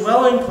into a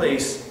dwelling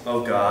place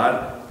of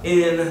God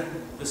in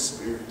the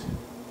Spirit.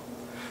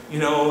 You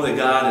know that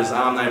God is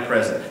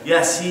omnipresent.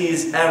 Yes, He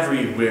is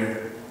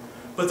everywhere.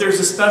 But there's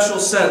a special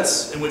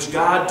sense in which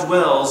God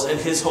dwells in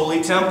His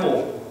holy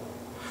temple.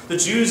 The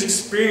Jews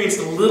experienced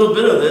a little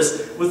bit of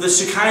this with the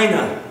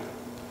Shekinah.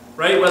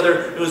 Right?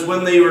 Whether it was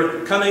when they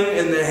were coming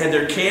and they had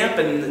their camp,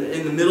 and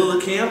in the middle of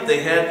the camp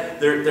they had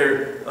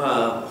their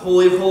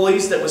Holy of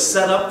Holies that was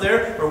set up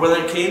there, or when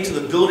it came to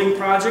the building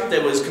project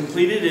that was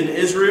completed in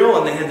Israel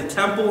and they had the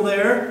temple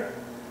there,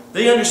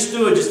 they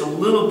understood just a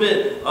little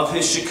bit of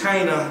His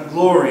Shekinah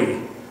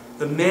glory,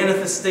 the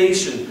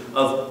manifestation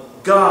of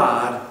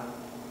God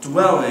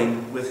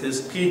dwelling with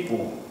His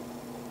people.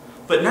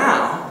 But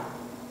now,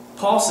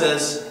 Paul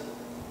says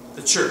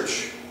the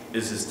church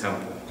is His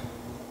temple.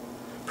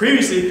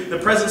 Previously, the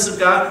presence of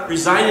God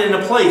resided in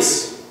a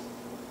place.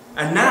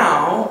 And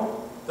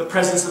now, the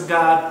presence of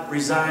God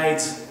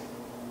resides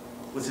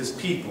with His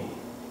people.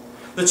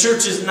 The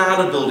church is not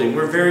a building.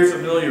 We're very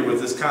familiar with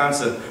this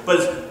concept.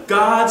 But it's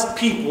God's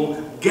people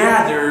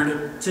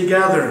gathered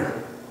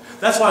together.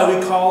 That's why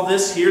we call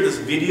this here, this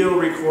video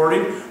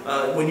recording,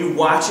 when you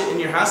watch it in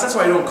your house, that's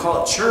why I don't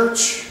call it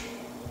church.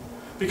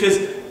 Because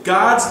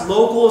God's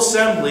local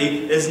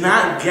assembly is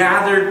not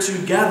gathered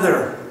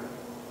together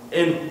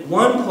in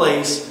one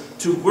place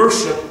to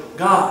worship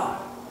God.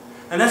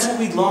 And that's what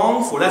we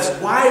long for. That's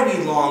why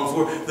we long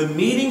for the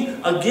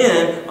meeting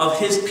again of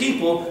His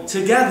people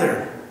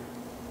together.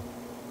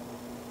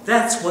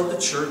 That's what the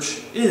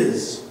church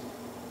is.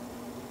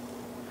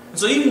 And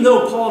so even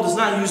though Paul does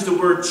not use the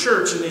word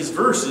church in these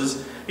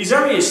verses, he's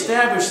already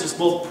established this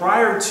both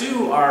prior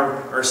to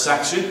our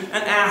section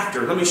and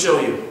after. Let me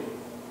show you.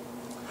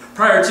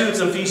 Prior to, it's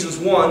in Ephesians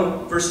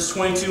 1, verses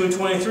 22 and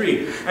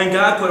 23. And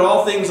God put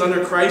all things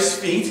under Christ's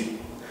feet,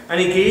 and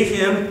He gave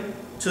Him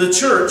to the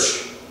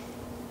church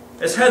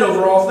as head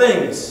over all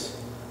things.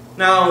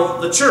 Now,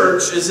 the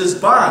church is His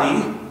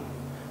body,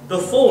 the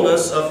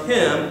fullness of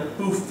Him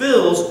who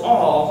fills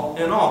all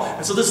in all.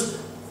 And so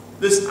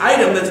this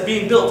item that's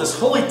being built, this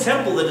holy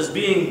temple that is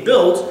being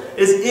built,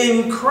 is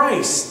in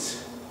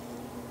Christ.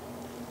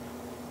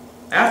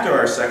 After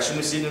our section,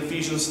 we see it in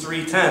Ephesians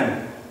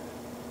 3:10.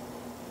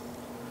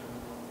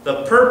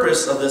 The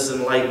purpose of this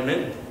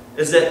enlightenment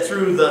is that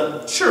through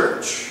the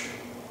church,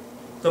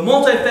 the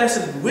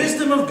multifaceted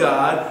wisdom of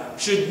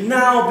God should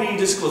now be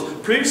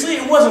disclosed. Previously,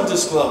 it wasn't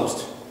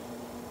disclosed.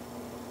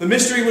 The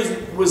mystery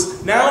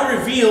was now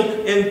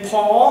revealed in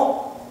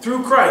Paul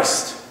through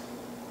Christ.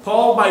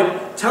 Paul by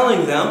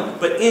telling them,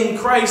 but in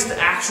Christ,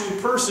 the actual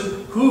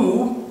person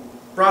who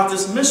brought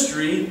this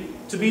mystery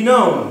to be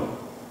known.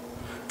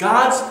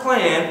 God's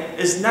plan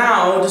is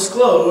now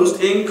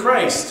disclosed in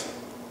Christ.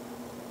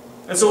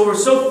 And so we're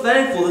so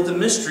thankful that the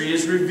mystery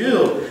is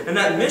revealed. And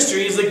that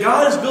mystery is that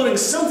God is building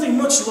something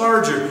much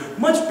larger,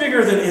 much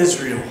bigger than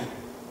Israel.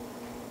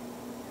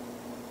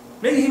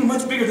 Maybe even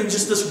much bigger than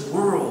just this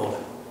world,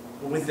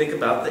 when we think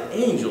about the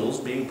angels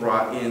being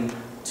brought in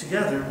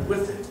together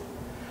with it.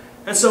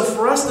 And so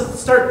for us to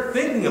start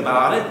thinking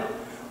about it,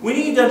 we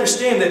need to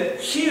understand that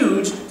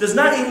huge does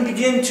not even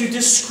begin to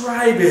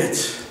describe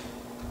it.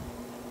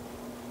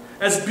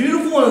 As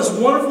beautiful and as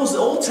wonderful as the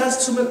Old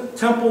Testament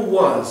temple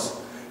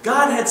was,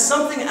 God had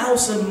something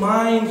else in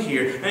mind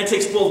here. And it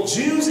takes both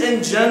Jews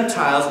and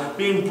Gentiles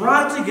being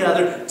brought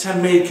together to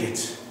make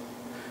it.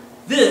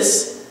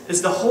 This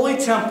is the holy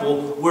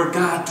temple where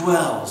God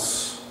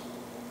dwells.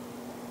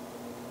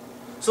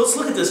 So let's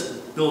look at this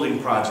building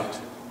project.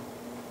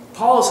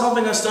 Paul is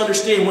helping us to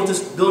understand what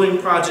this building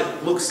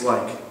project looks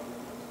like.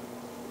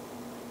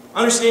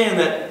 Understand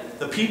that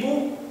the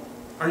people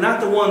are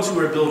not the ones who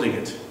are building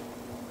it,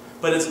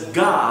 but it's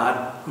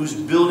God who's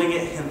building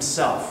it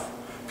himself.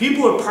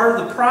 People are part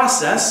of the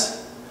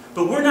process,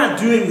 but we're not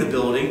doing the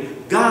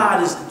building.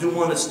 God is the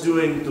one that's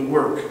doing the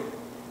work.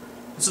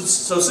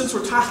 So since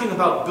we're talking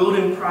about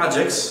building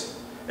projects,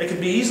 it can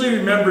be easily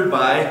remembered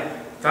by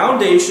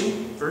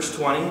foundation, verse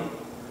 20,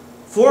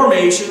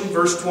 formation,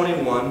 verse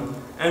 21,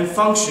 and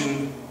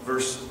function,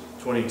 verse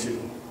 22.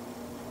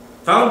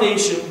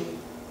 Foundation,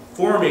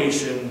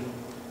 formation,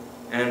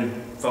 and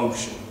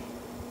function.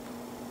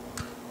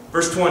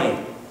 Verse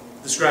 20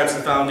 describes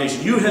the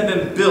foundation. You have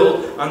been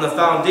built on the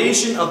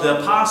foundation of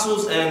the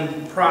apostles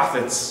and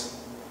prophets.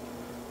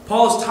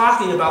 Paul is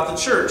talking about the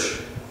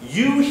church.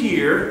 You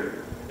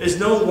here is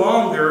no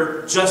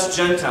longer just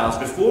Gentiles.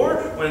 Before,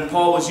 when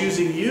Paul was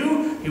using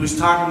you, he was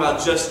talking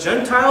about just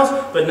Gentiles,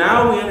 but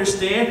now we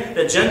understand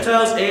that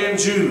Gentiles and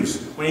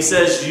Jews. When he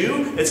says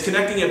you, it's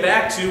connecting it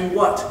back to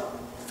what?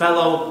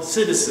 Fellow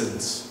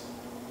citizens.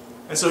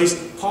 And so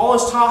Paul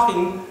is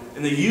talking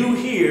in the you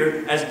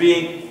here as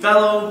being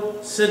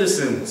fellow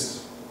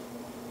citizens.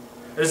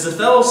 It is the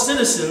fellow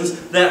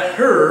citizens that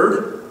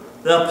heard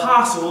the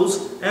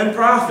apostles and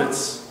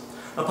prophets.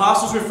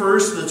 Apostles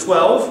refers to the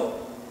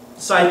 12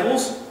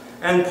 disciples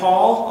and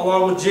Paul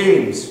along with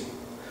James.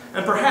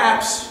 And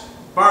perhaps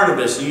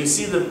Barnabas. And you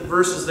see the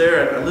verses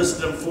there. I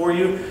listed them for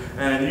you,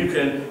 and you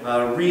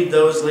can read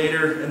those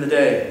later in the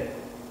day.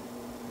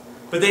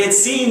 But they had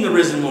seen the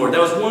risen Lord. That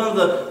was one of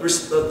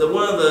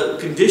the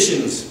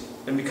conditions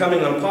in becoming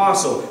an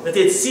apostle, that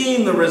they had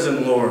seen the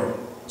risen Lord,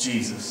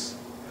 Jesus.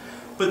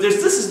 But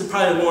this is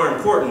probably the more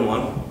important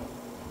one.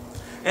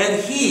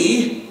 And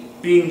he,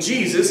 being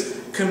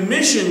Jesus,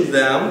 commissioned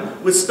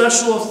them with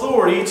special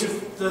authority to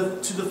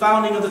the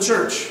founding of the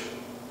church.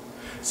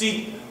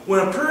 See, when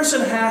a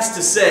person has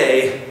to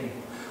say,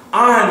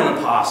 I'm an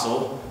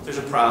apostle, there's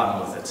a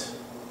problem with it.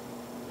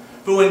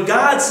 But when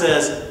God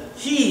says,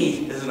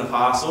 he is an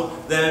apostle,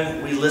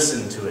 then we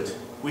listen to it.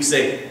 We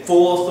say,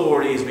 full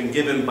authority has been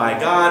given by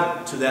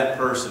God to that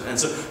person. And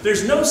so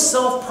there's no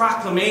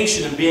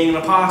self-proclamation in being an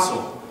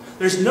apostle.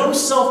 There's no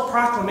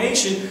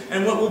self-proclamation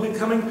in what will be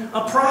becoming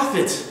a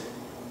prophet.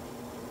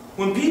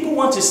 When people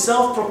want to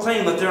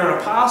self-proclaim that they're an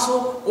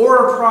apostle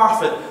or a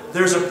prophet,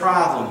 there's a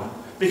problem.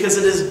 Because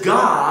it is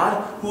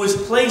God who has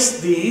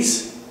placed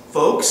these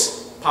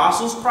folks,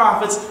 apostles,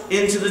 prophets,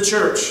 into the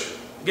church.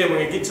 Again, we're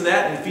going to get to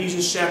that in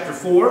Ephesians chapter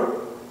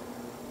 4.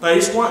 But I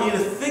just want you to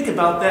think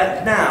about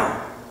that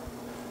now.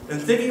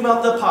 And thinking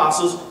about the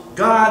apostles,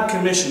 God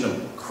commissioned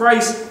them.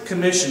 Christ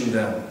commissioned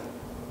them.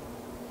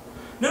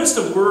 Notice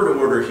the word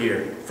order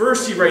here.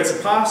 First he writes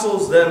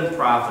apostles, then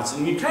prophets.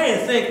 And you kind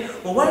of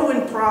think, well, why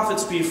wouldn't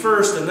prophets be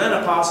first and then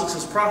apostles,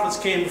 since prophets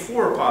came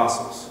before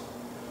apostles?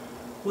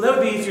 Well, that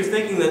would be if you're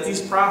thinking that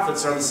these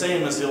prophets are the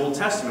same as the Old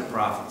Testament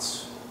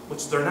prophets,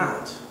 which they're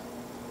not.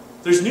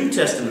 There's New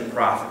Testament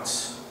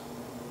prophets.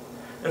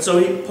 And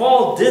so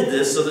Paul did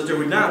this so that there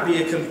would not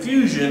be a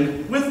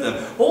confusion with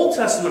them. Old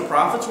Testament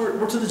prophets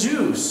were to the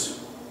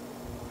Jews.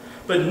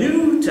 But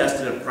New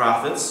Testament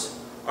prophets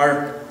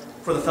are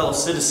for the fellow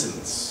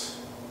citizens.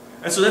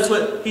 And so that's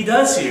what he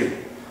does here.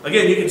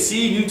 Again, you can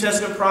see New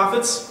Testament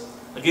prophets,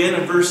 again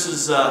in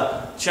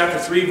chapter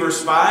 3,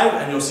 verse 5,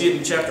 and you'll see it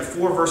in chapter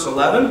 4, verse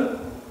 11.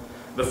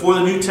 Before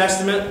the New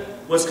Testament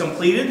was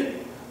completed,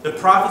 the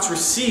prophets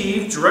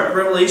received direct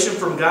revelation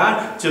from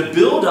God to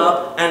build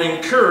up and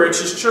encourage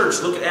his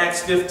church. Look at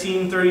Acts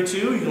 15:32.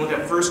 You can look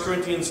at 1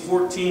 Corinthians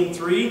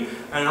 14:3,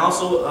 and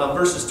also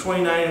verses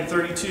 29 and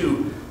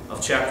 32 of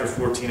chapter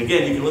 14.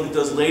 Again, you can look at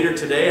those later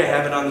today. I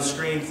have it on the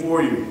screen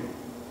for you.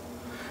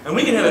 And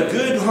we can have a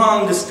good,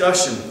 long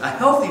discussion, a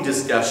healthy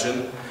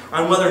discussion,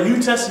 on whether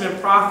New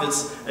Testament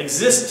prophets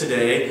exist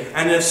today,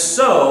 and if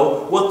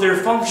so, what their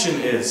function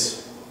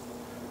is.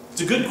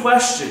 It's a good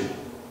question.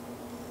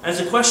 And it's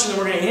a question that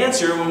we're going to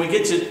answer when we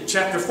get to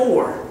chapter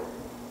 4.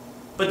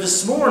 But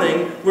this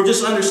morning, we're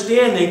just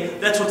understanding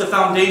that's what the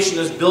foundation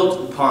is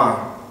built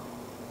upon.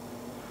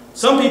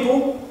 Some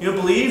people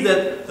believe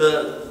that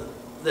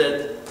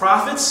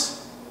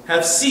prophets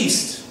have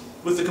ceased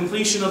with the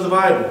completion of the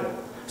Bible.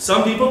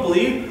 Some people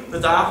believe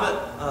that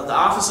the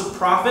office of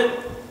prophet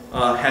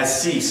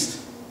has ceased.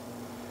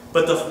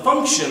 But the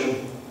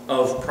function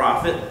of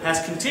prophet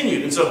has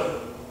continued. And so,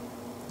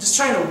 just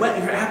trying to whet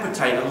your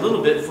appetite a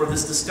little bit for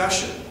this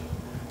discussion.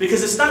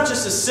 Because it's not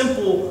just a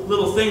simple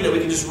little thing that we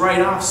can just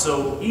write off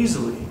so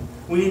easily.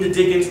 We need to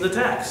dig into the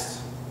text.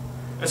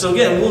 And so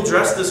again, we'll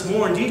address this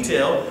more in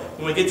detail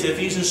when we get to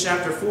Ephesians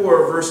chapter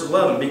 4, verse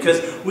 11,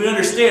 because we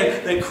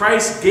understand that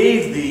Christ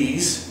gave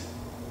these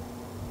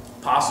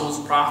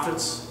apostles,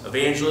 prophets,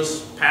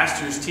 evangelists,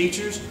 pastors,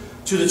 teachers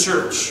to the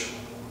church.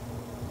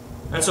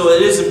 And so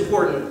it is an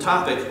important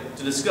topic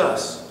to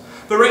discuss.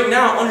 But right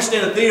now,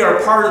 understand that they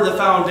are part of the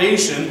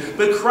foundation,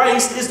 but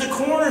Christ is the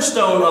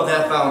cornerstone of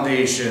that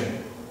foundation.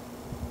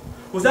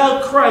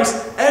 Without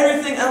Christ,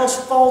 everything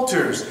else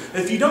falters.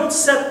 If you don't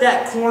set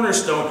that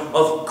cornerstone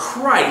of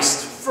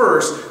Christ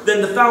first,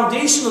 then the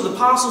foundation of the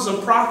apostles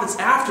and prophets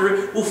after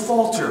it will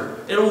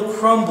falter. It will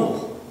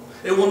crumble.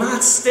 It will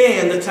not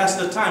stand the test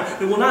of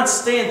time. It will not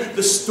stand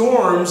the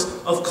storms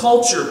of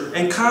culture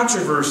and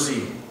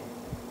controversy.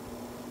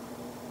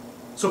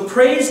 So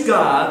praise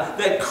God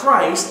that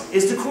Christ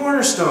is the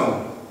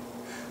cornerstone.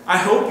 I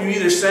hope you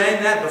either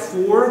sang that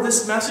before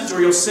this message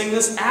or you'll sing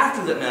this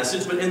after that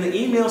message, but in the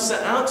email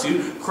sent out to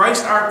you,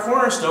 Christ our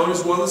Cornerstone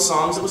is one of the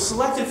songs that was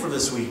selected for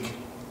this week.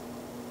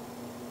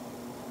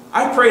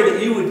 I pray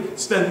that you would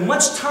spend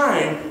much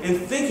time in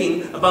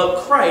thinking about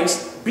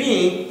Christ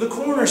being the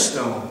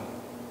cornerstone.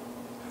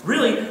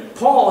 Really,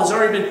 Paul has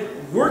already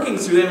been working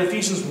through that in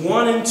Ephesians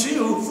 1 and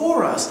 2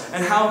 for us,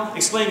 and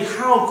explaining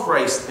how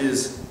Christ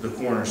is the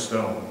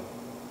cornerstone.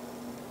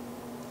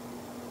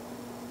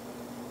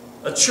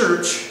 A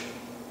church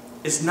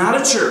is not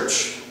a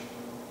church.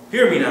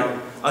 Hear me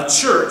now. A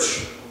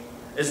church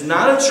is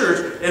not a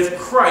church if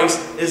Christ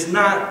is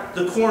not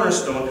the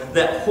cornerstone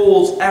that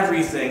holds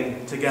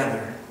everything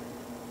together.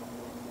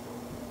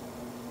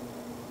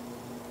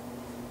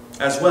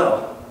 As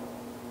well,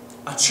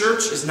 a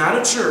church is not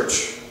a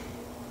church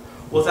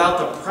without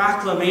the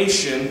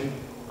proclamation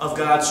of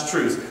God's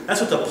truth.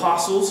 That's what the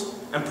apostles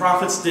and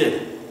prophets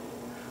did.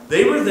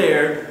 They were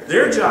there,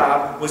 their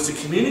job was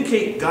to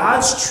communicate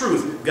God's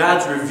truth,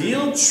 God's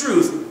revealed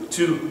truth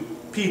to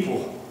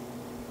people.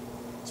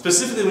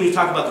 Specifically when you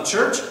talk about the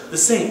church, the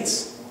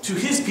saints, to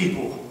His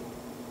people.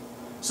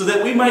 So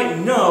that we might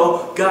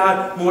know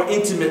God more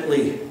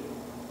intimately.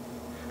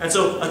 And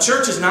so a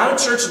church is not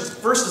a church that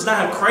first does not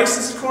have Christ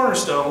as the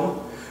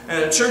cornerstone,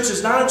 and a church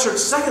is not a church,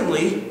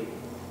 secondly,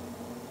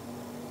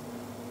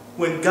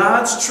 when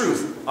God's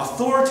truth,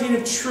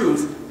 authoritative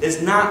truth,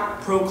 is not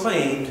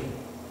proclaimed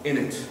in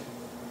it.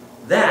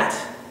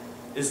 That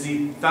is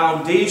the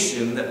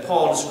foundation that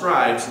Paul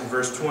describes in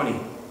verse 20.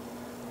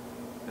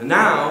 And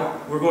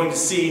now we're going to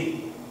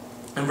see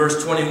in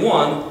verse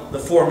 21 the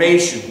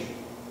formation.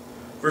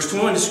 Verse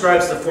 21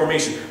 describes the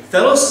formation.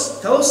 Fellow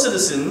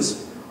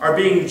citizens are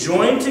being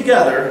joined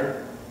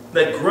together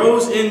that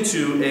grows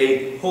into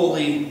a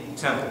holy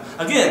temple.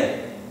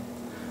 Again,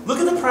 look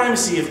at the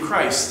primacy of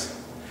Christ.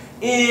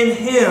 In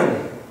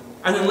Him.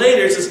 And then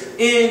later it says,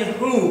 in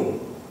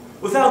whom.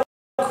 Without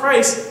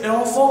Christ, it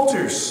all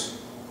falters.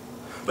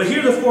 But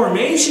here the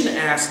formation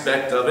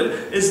aspect of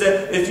it is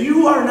that if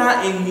you are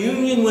not in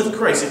union with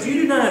Christ, if you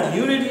do not have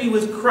unity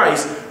with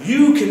Christ,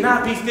 you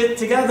cannot be fit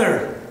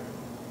together.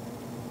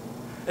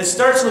 It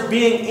starts with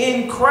being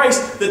in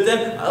Christ that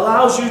then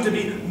allows you to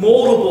be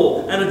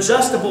moldable and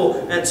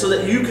adjustable, and so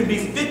that you can be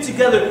fit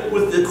together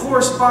with the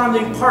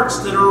corresponding parts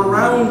that are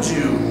around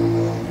you.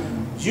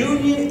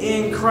 Union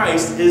in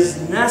Christ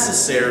is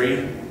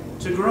necessary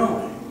to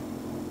growing.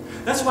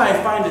 That's why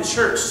I find the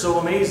church so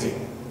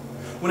amazing.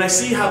 When I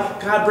see how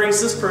God brings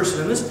this person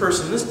and this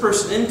person and this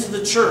person into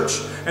the church,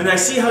 and I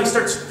see how He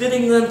starts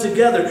fitting them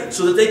together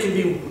so that they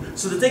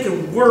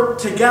can work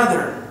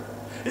together.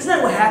 Isn't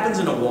that what happens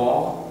in a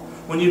wall?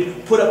 When you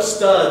put up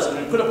studs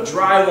and you put up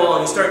drywall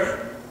and you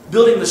start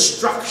building the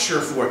structure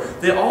for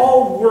it, they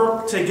all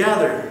work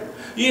together.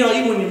 You know,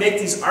 even when you make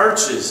these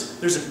arches,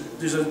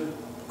 there's a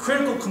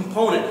critical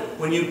component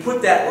when you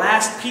put that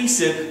last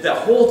piece in that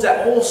holds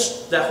that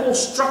whole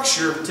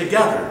structure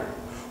together.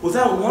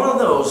 Without one of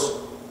those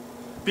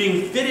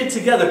being fitted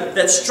together,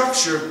 that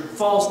structure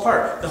falls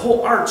apart. The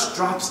whole arch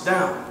drops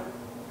down.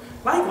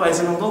 Likewise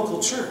in a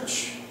local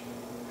church.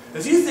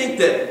 If you think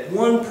that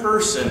one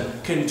person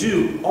can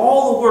do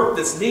all the work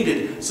that's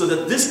needed so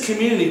that this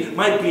community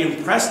might be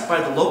impressed by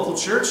the local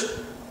church,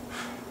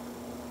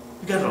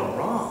 you got it all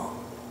wrong.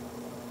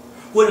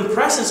 What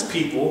impresses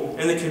people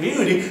in the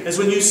community is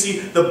when you see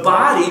the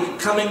body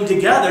coming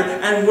together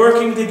and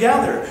working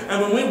together.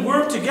 And when we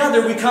work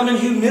together, we come in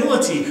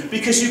humility,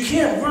 because you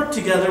can't work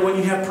together when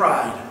you have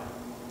pride.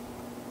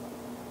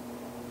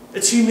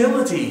 It's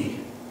humility.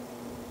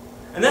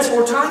 And that's what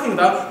we're talking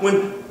about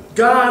when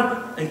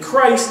God and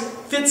Christ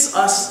fits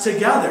us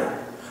together.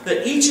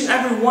 That each and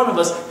every one of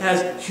us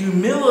has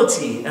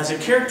humility as a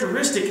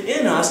characteristic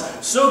in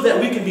us, so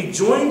that we can be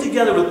joined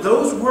together with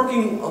those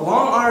working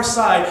along our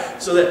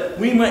side, so that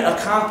we might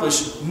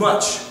accomplish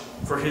much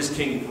for His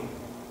kingdom.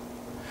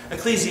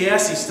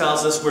 Ecclesiastes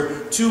tells us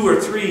where 2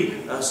 or 3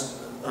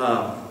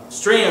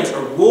 strands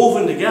are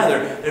woven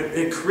together,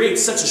 it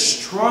creates such a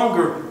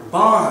stronger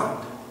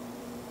bond.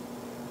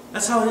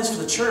 That's how it is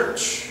for the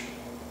church.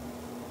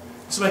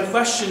 So my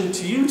question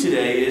to you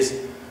today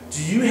is,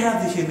 do you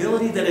have the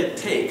humility that it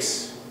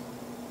takes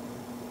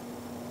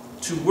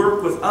to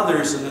work with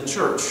others in the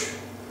church,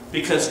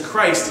 because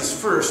Christ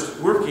is first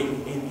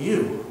working in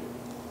you?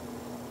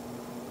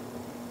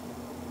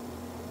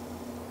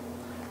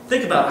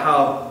 Think about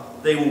how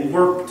they will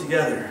work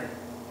together.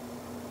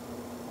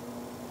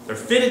 They're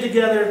fitted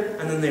together,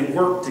 and then they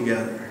work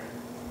together.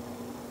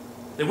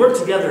 They work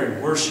together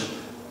in worship.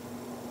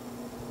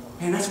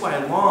 Man, that's why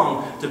I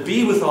long to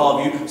be with all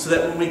of you, so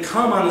that when we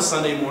come on a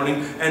Sunday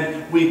morning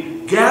and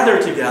we gather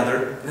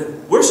together,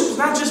 worship is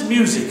not just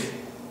music,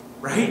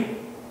 right?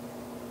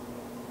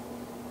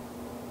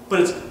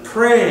 But it's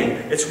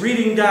praying, it's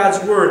reading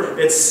God's Word,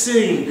 it's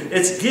singing,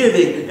 it's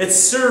giving, it's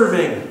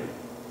serving,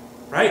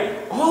 right?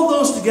 All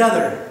those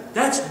together,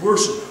 that's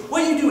worship.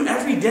 What you do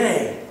every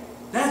day,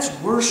 that's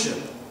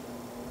worship.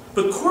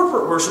 But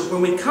corporate worship,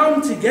 when we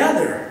come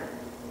together,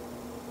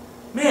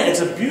 man,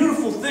 it's a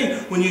beautiful thing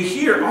when you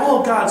hear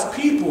all of God's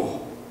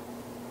people.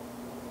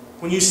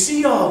 When you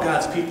see all of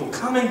God's people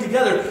coming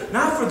together,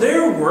 not for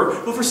their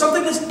work, but for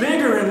something that's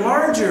bigger and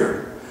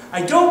larger.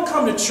 I don't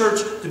come to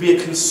church to be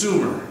a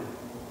consumer.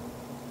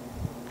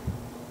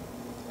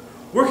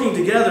 Working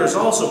together is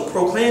also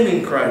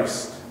proclaiming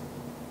Christ.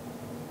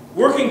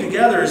 Working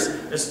together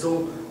is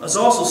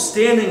also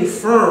standing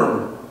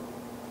firm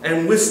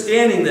and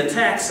withstanding the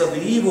attacks of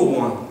the evil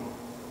one.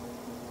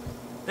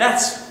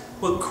 That's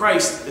what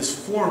Christ is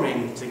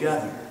forming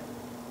together.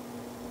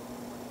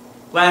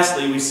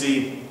 Lastly, we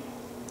see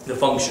the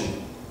function.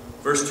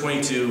 Verse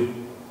 22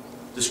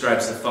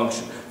 describes the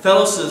function.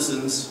 Fellow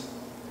citizens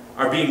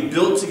are being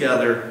built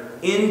together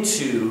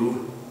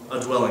into a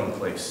dwelling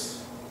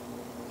place.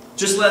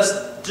 Just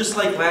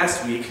like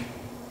last week,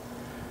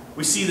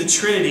 we see the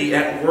Trinity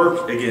at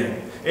work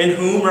again, in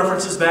whom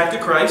references back to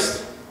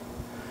Christ.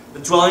 The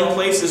dwelling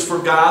place is for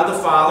God the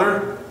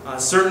Father.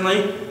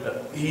 Certainly,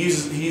 he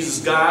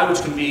uses God,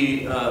 which can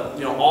be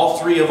all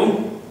three of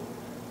them.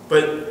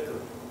 But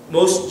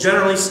most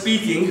generally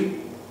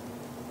speaking,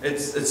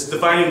 it's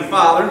defining the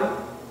Father.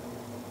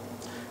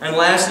 And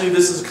lastly,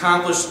 this is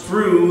accomplished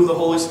through the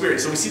Holy Spirit.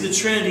 So we see the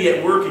Trinity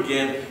at work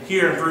again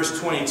here in verse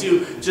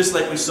 22, just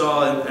like we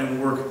saw in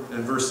work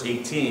in verse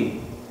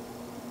 18.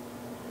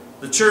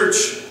 The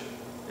church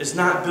is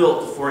not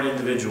built for an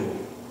individual.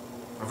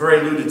 I've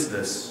already alluded to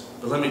this,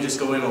 but let me just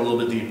go in a little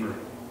bit deeper.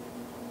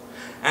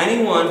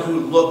 Anyone who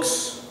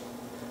looks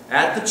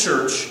at the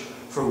church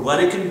for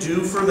what it can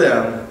do for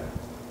them,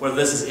 whether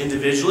this is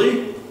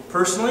individually,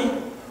 personally,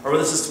 or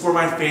whether this is for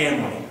my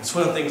family. That's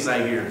one of the things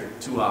I hear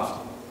too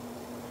often.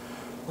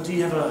 Well, do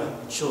you have a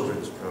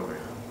children's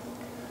program?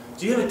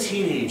 Do you have a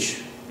teenage,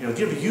 do you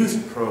have a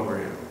youth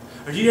program?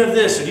 Or do you have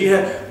this, or do you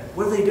have,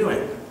 what are they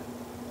doing?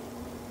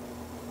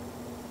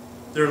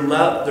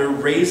 They're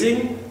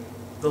raising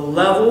the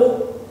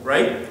level,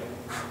 right,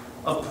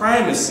 of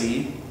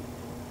primacy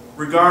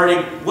regarding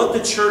what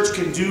the church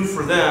can do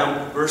for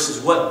them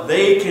versus what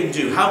they can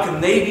do. How can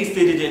they be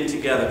fitted in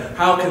together?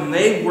 How can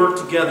they work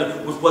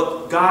together with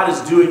what God is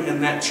doing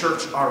in that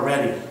church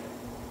already?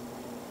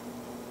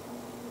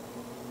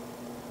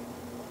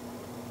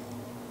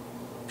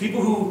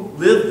 People who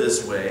live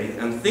this way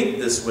and think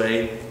this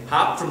way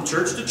hop from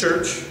church to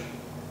church,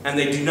 and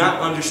they do not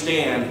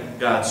understand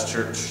God's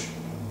church.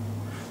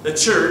 The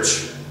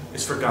church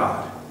is for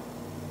God.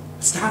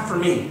 It's not for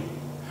me.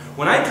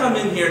 When I come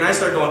in here and I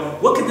start going,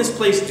 what can this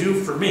place do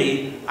for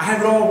me? I have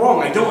it all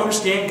wrong. I don't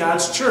understand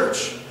God's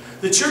church.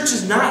 The church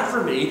is not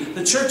for me.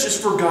 The church is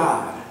for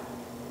God.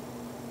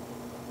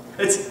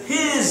 It's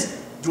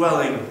His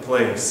dwelling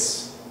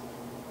place.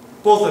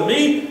 Both of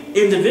me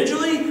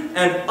individually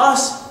and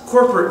us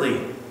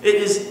corporately. It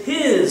is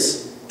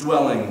His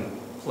dwelling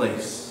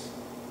place.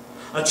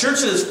 A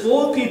church that is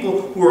full of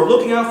people who are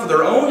looking out for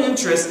their own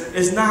interests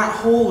is not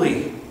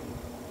holy.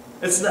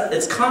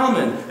 It's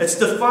common, it's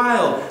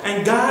defiled,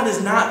 and God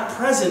is not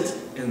present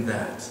in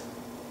that.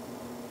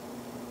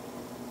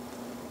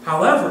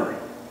 However,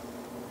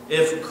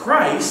 if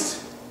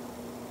Christ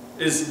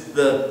is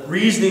the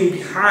reasoning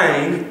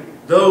behind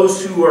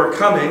those who are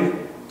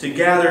coming to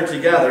gather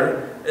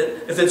together,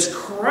 if it's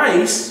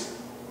Christ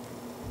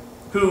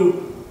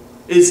who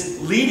is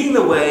leading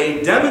the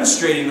way,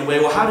 demonstrating the way,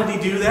 well, how did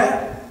He do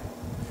that?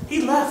 He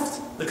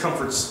left the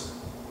comforts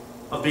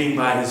of being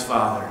by His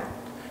Father.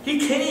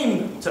 He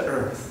came to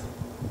earth.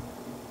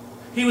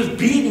 He was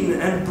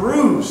beaten and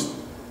bruised,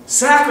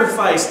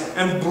 sacrificed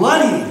and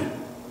bloodied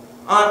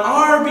on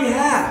our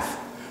behalf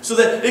so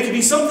that it could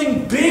be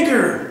something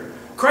bigger.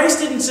 Christ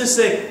didn't just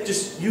say,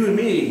 just you and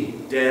me,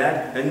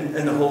 Dad, and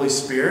the Holy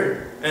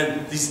Spirit,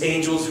 and these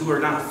angels who are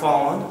not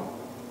fallen.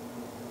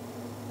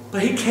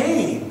 But He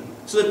came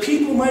so that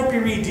people might be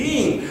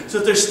redeemed, so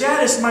that their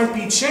status might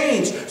be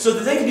changed, so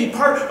that they could be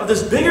part of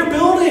this bigger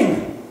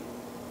building.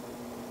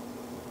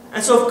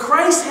 And so if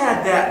Christ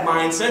had that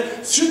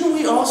mindset, shouldn't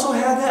we also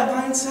have that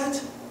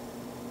mindset?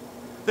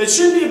 That it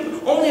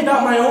shouldn't be only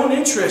about my own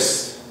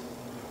interests,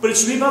 but it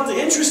should be about the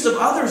interest of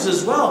others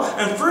as well.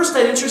 And first,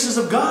 that interest is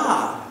of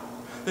God.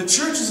 The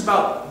church is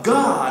about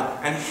God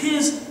and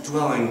His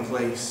dwelling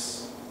place.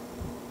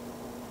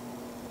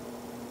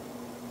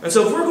 And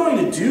so if we're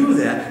going to do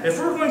that, if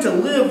we're going to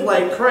live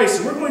like Christ,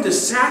 and we're going to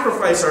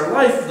sacrifice our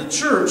life for the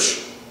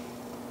church,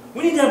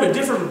 we need to have a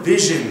different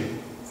vision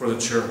for the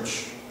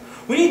church.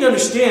 We need to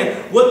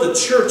understand what the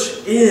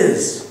church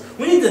is.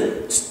 We need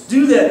to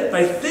do that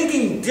by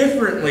thinking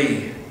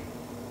differently.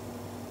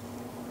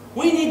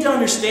 We need to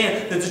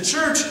understand that the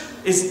church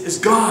is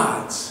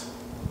God's.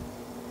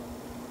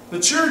 The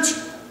church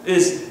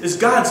is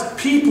God's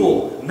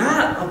people,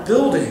 not a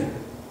building.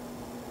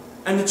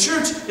 And the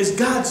church is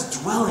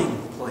God's dwelling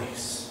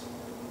place.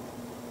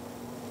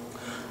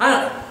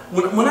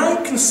 When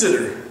I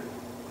consider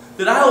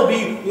that I will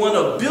be one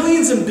of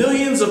billions and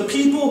billions of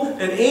people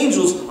and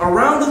angels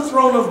around the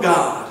throne of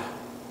God,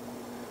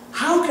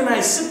 how can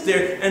I sit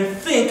there and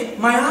think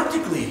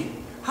myopically?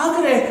 How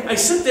can I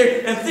sit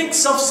there and think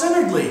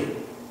self-centeredly?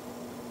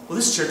 Well,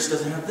 this church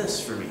doesn't have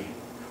this for me.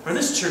 Or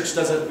this church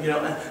doesn't,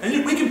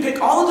 and we can pick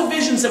all the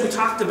divisions that we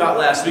talked about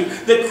last week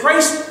that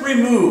Christ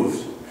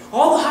removed.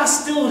 All the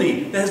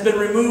hostility that has been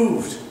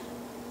removed.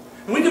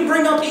 And we can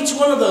bring up each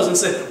one of those and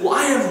say, well,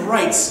 I have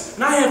rights,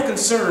 and I have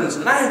concerns,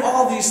 and I have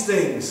all these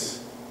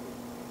things.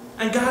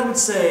 And God would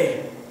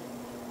say,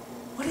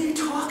 what are you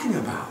talking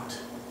about?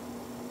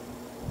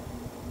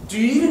 Do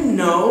you even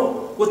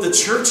know what the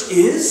church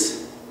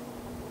is?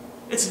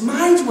 It's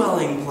my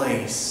dwelling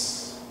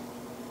place,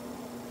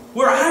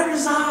 where I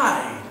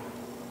reside.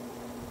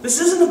 This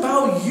isn't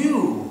about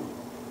you.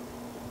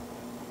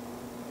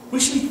 We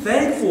should be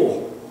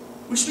thankful.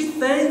 We should be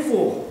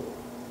thankful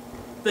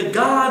that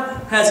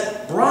God has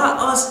brought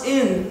us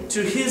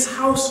into His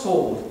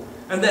household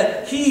and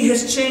that He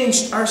has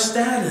changed our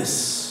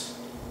status.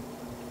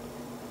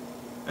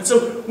 And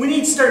so we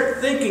need to start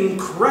thinking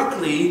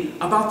correctly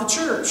about the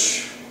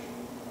church.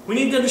 We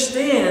need to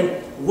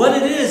understand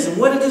what it is and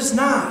what it is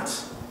not.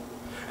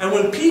 And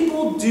when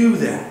people do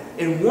that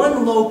in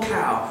one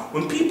locale,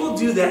 when people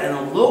do that in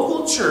a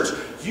local church,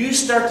 you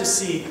start to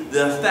see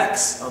the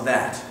effects of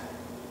that.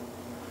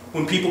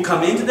 When people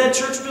come into that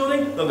church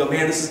building, they'll go,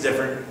 man, this is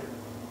different.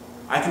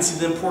 I can see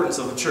the importance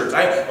of the church.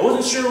 I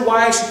wasn't sure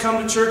why I should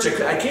come to church.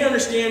 I can't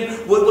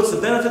understand what's the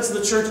benefits of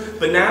the church.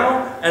 But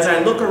now, as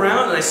I look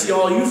around and I see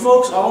all you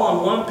folks all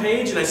on one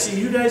page, and I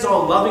see you guys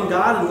all loving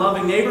God and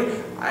loving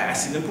neighbor, I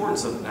see the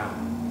importance of it now.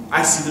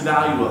 I see the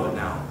value of it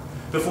now.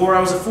 Before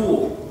I was a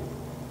fool.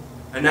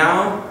 And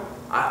now,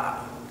 my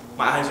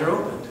eyes are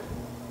opened.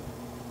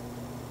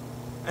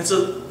 And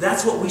so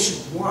that's what we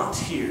should want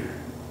here.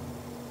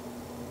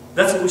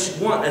 That's what we should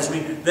want as we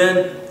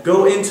then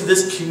go into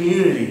this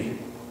community.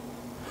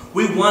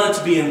 We want it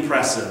to be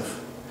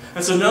impressive.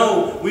 And so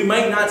no, we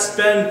might not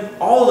spend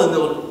all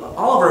of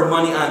our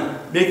money on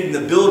making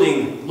the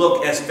building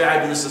look as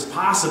fabulous as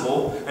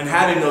possible and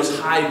having those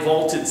high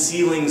vaulted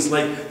ceilings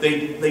like they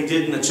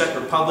did in the Czech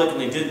Republic and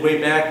they did way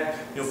back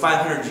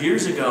 500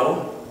 years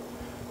ago.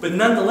 But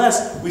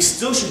nonetheless, we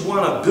still should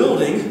want a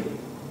building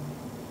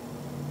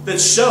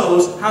that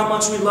shows how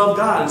much we love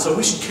God. And so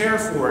we should care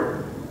for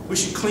it. We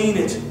should clean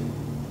it.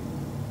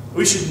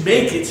 We should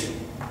make it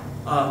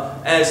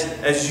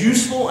as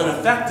useful and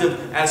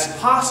effective as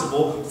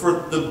possible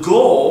for the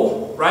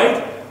goal,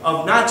 right,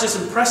 of not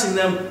just impressing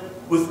them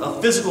with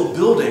a physical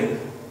building,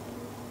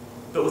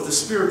 but with the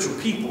spiritual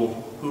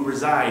people who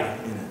reside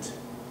in it,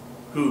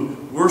 who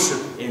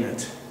worship in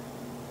it.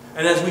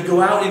 And as we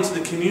go out into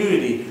the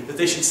community, that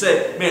they should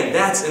say, man,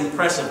 that's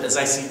impressive as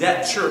I see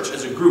that church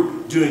as a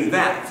group doing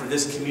that for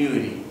this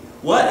community.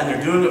 What? And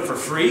they're doing it for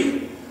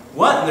free?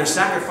 What? And they're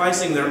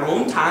sacrificing their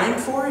own time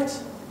for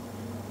it?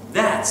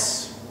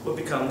 That's what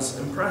becomes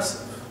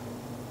impressive.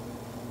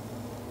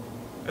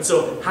 And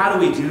so, how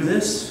do we do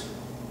this?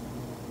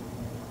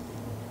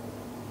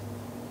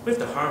 We have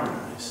to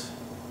harmonize.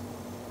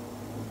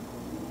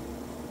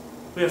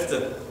 We have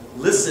to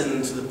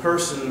listen to the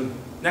person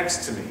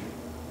next to me.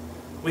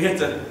 We have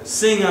to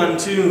sing on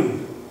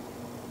tune.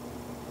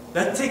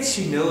 That takes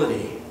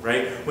humility,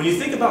 right? When you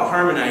think about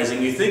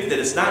harmonizing, you think that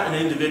it's not an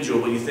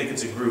individual, but you think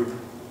it's a group.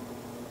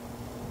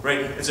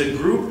 Right? It's a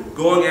group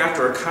going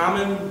after a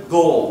common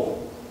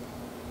goal.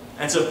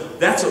 And so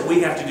that's what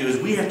we have to do, is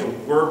we have to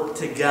work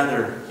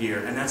together here,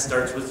 and that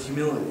starts with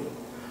humility.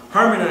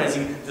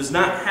 Harmonizing does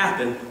not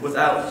happen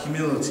without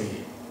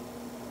humility.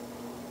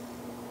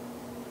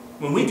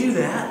 When we do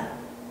that,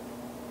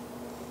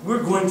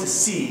 we're going to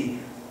see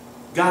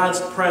God's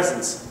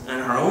presence in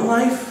our own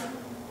life,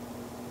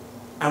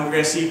 and we're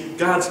going to see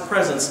God's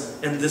presence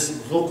in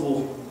this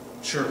local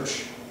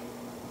church.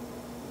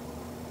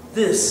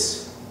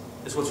 This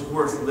is what's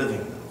worth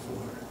living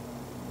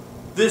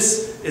for.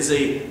 This is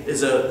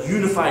a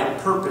unified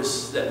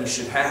purpose that we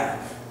should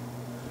have.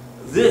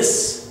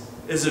 This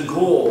is a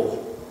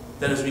goal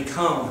that as we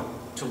come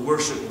to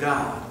worship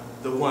God,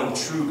 the one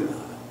true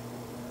God,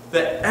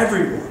 that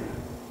everyone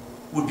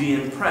would be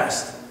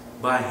impressed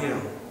by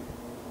Him.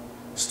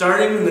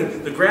 Starting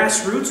in the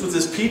grassroots with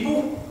His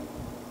people,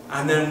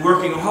 and then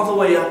working all the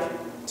way up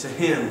to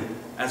Him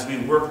as we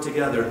work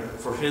together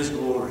for His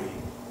glory.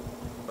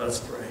 Let us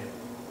pray.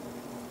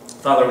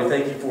 Father, we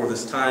thank You for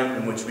this time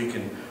in which we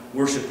can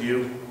worship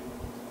You.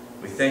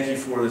 We thank You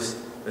for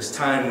this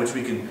time in which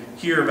we can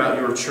hear about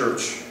Your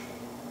church.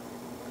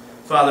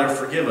 Father,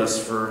 forgive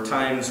us for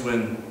times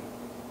when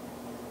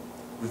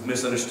we've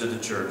misunderstood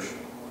the church.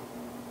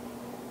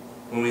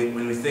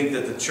 When we think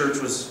that the church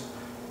was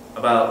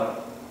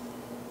about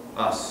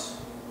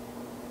us.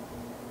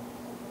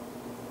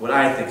 what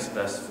I think is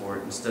best for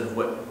it instead of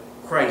what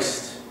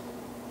Christ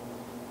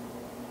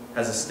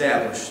has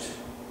established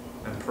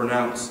and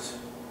pronounced.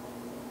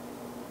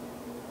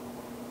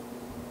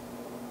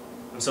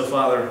 And so,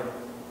 Father,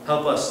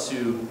 help us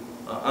to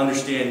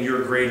understand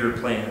your greater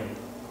plan.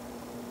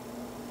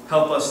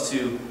 Help us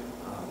to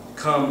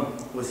come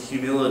with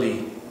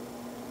humility,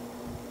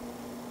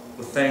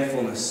 with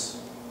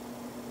thankfulness.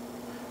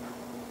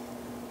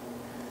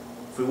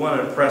 If we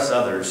want to impress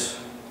others,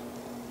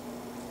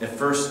 it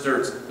first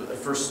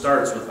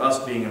starts with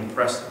us being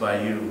impressed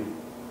by you.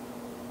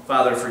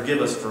 Father,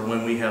 forgive us for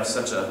when we have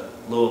such a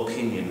low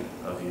opinion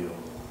of you.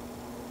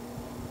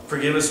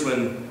 Forgive us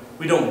when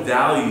we don't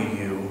value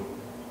you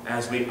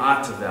as we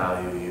ought to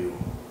value you.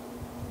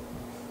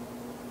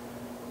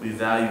 We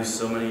value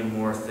so many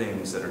more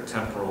things that are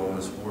temporal in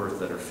this world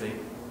that are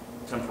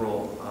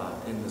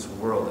in this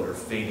world that are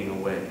fading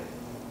away.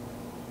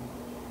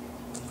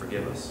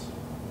 Forgive us.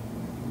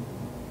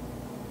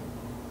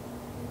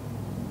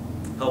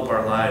 Help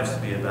our lives to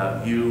be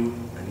about you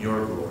and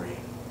your glory.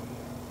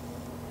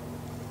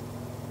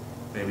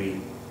 May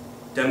we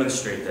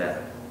demonstrate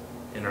that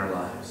in our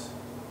lives.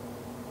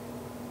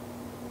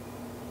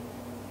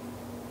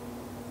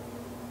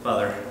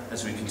 Father,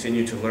 as we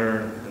continue to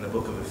learn in the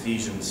book of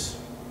Ephesians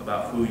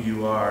about who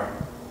you are,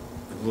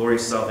 the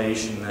glorious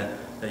salvation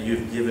that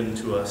you've given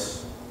to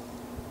us,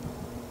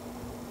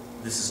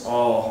 this is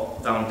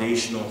all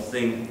foundational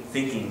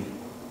thinking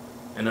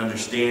and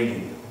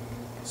understanding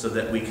so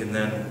that we can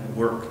then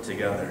work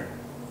together.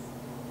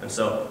 And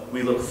so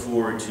we look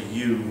forward to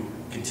you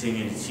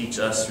continuing to teach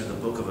us through the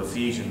book of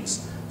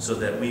Ephesians so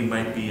that we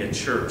might be a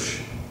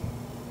church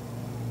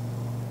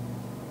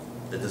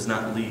that does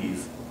not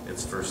leave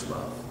its first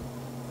love.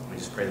 We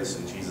just pray this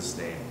in Jesus'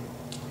 name.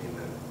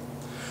 Amen.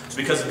 So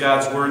because of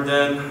God's word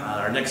then,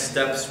 our next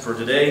steps for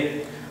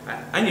today,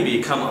 I need to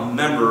become a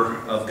member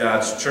of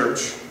God's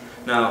church.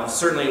 Now,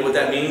 certainly what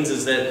that means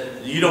is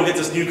that you don't get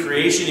this new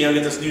creation, you don't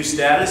get this new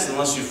status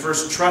unless you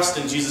first trust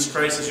in Jesus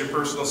Christ as your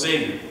personal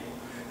Savior.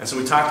 And so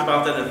we talked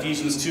about that in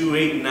Ephesians 2,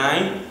 8, and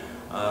 9,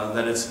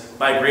 that it's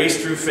by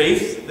grace through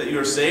faith that you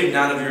are saved,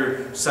 not of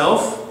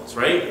yourself. That's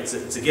right.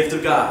 It's a gift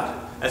of God.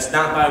 That's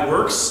not by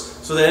works,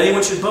 so that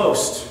anyone should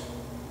boast.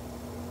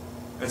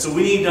 And so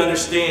we need to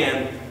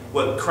understand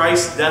what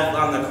Christ's death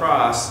on the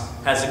cross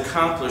has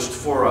accomplished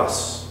for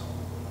us.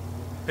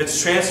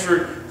 It's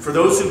transferred for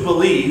those who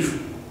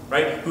believe,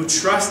 right, who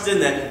trust in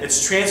that.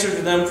 It's transferred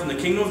to them from the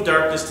kingdom of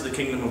darkness to the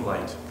kingdom of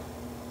light.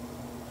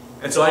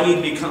 And so I need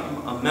to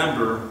become a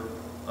member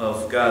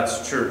of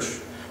God's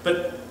church.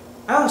 But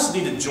I also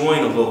need to join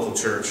a local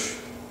church.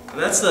 And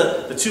that's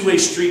the two-way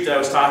street that I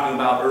was talking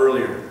about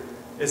earlier.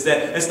 Is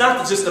that it's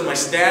not just that my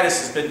status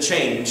has been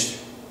changed,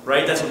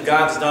 right? That's what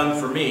God's done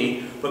for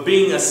me. But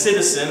being a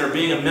citizen or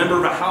being a member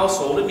of a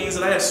household, it means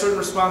that I have certain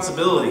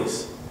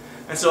responsibilities.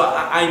 And so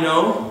I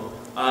know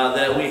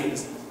that we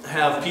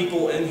have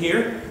people in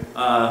here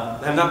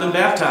that have not been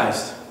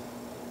baptized.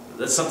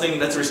 That's something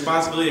that's a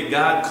responsibility that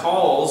God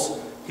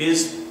calls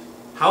His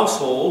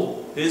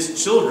household,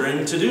 His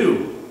children to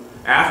do.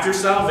 After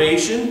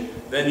salvation,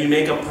 then you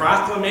make a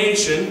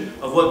proclamation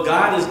of what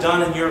God has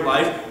done in your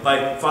life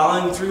by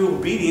following through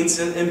obedience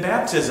in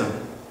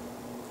baptism.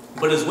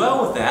 But as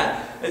well with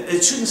that,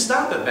 it shouldn't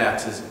stop at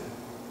baptism.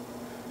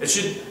 It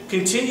should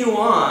continue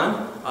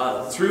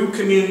on through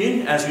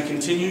communion as we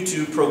continue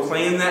to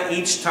proclaim that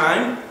each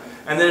time.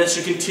 And then it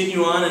should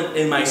continue on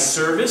in my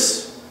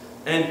service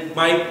and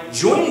my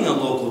joining a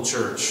local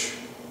church.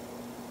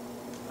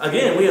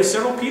 Again, we have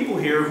several people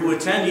here who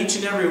attend each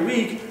and every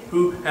week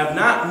who have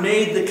not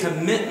made the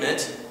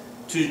commitment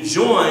to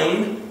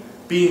join,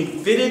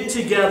 being fitted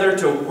together,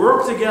 to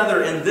work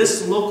together in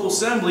this local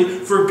assembly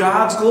for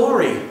God's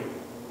glory.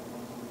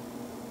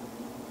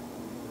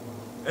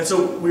 And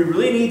so we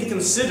really need to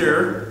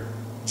consider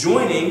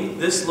joining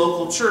this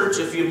local church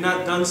if you have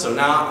not done so.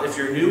 Now, if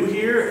you're new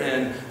here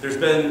and there's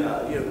been,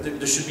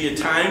 there should be a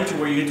time to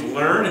where you get to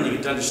learn and you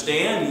get to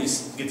understand and you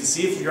get to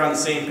see if you're on the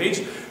same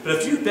page. But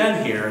if you've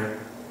been here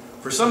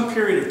for some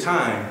period of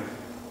time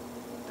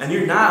and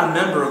you're not a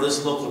member of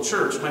this local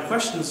church, my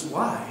question is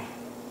why?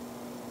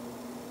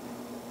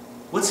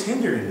 What's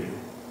hindering you?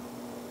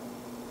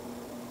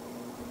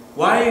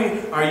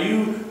 Why are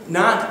you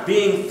not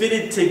being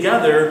fitted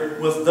together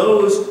with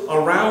those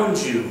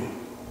around you?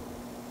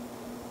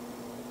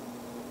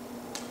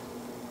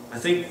 I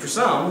think for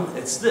some,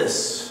 it's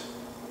this.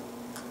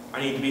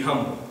 I need to be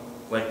humble,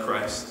 like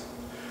Christ.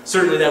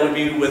 Certainly that would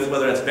be with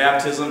whether that's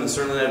baptism, and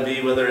certainly that would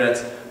be whether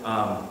that's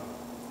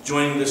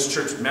joining this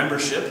church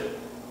membership.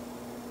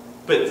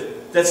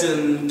 But that's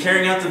in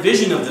carrying out the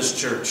vision of this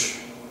church.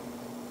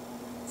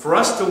 For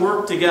us to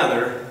work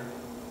together,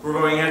 we're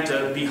going to have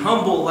to be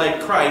humble like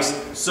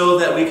Christ so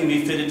that we can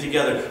be fitted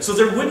together. So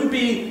there wouldn't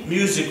be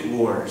music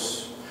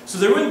wars. So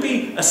there wouldn't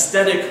be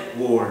aesthetic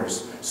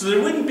wars. So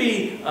there wouldn't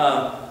be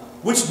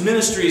which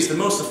ministry is the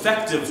most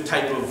effective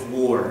type of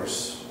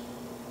wars.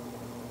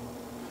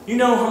 You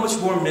know how much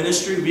more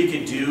ministry we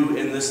could do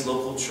in this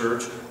local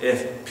church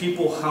if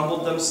people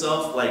humbled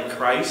themselves like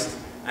Christ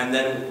and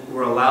then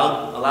we're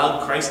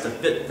allowed Christ to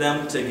fit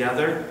them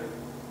together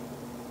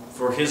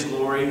for His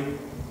glory,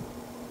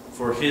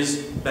 for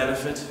His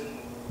benefit,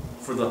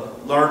 for the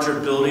larger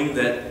building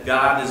that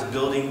God is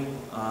building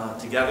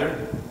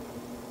together.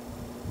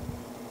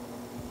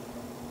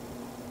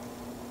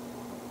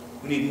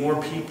 We need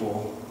more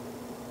people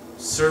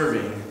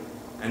serving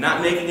and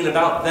not making it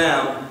about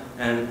them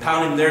and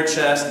pounding their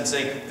chest and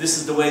saying, this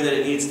is the way that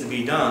it needs to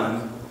be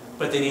done,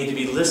 but they need to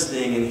be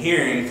listening and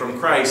hearing from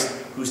Christ,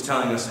 who's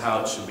telling us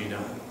how it should be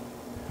done,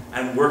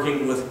 and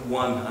working with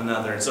one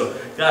another. And so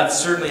God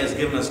certainly has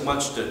given us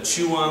much to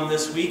chew on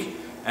this week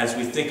as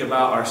we think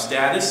about our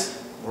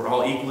status. We're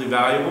all equally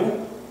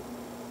valuable.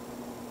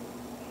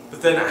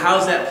 But then how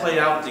does that play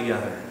out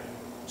together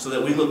so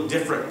that we look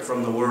different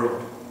from the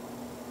world?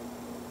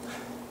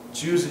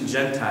 Jews and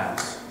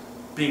Gentiles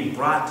being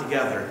brought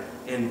together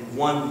in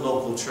one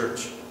local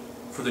church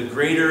for the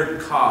greater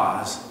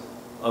cause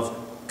of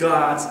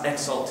God's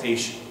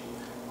exaltation.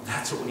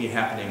 That's what we need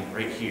happening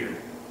right here,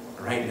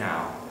 right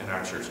now in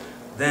our church.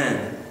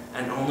 Then,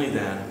 and only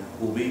then,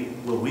 will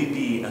we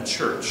be a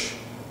church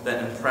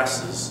that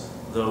impresses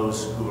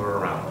those who are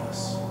around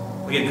us.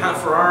 Again, not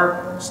for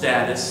our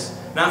status,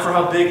 not for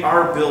how big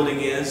our building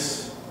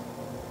is,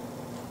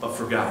 but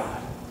for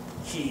God.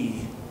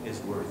 He is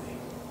worthy.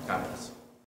 God bless.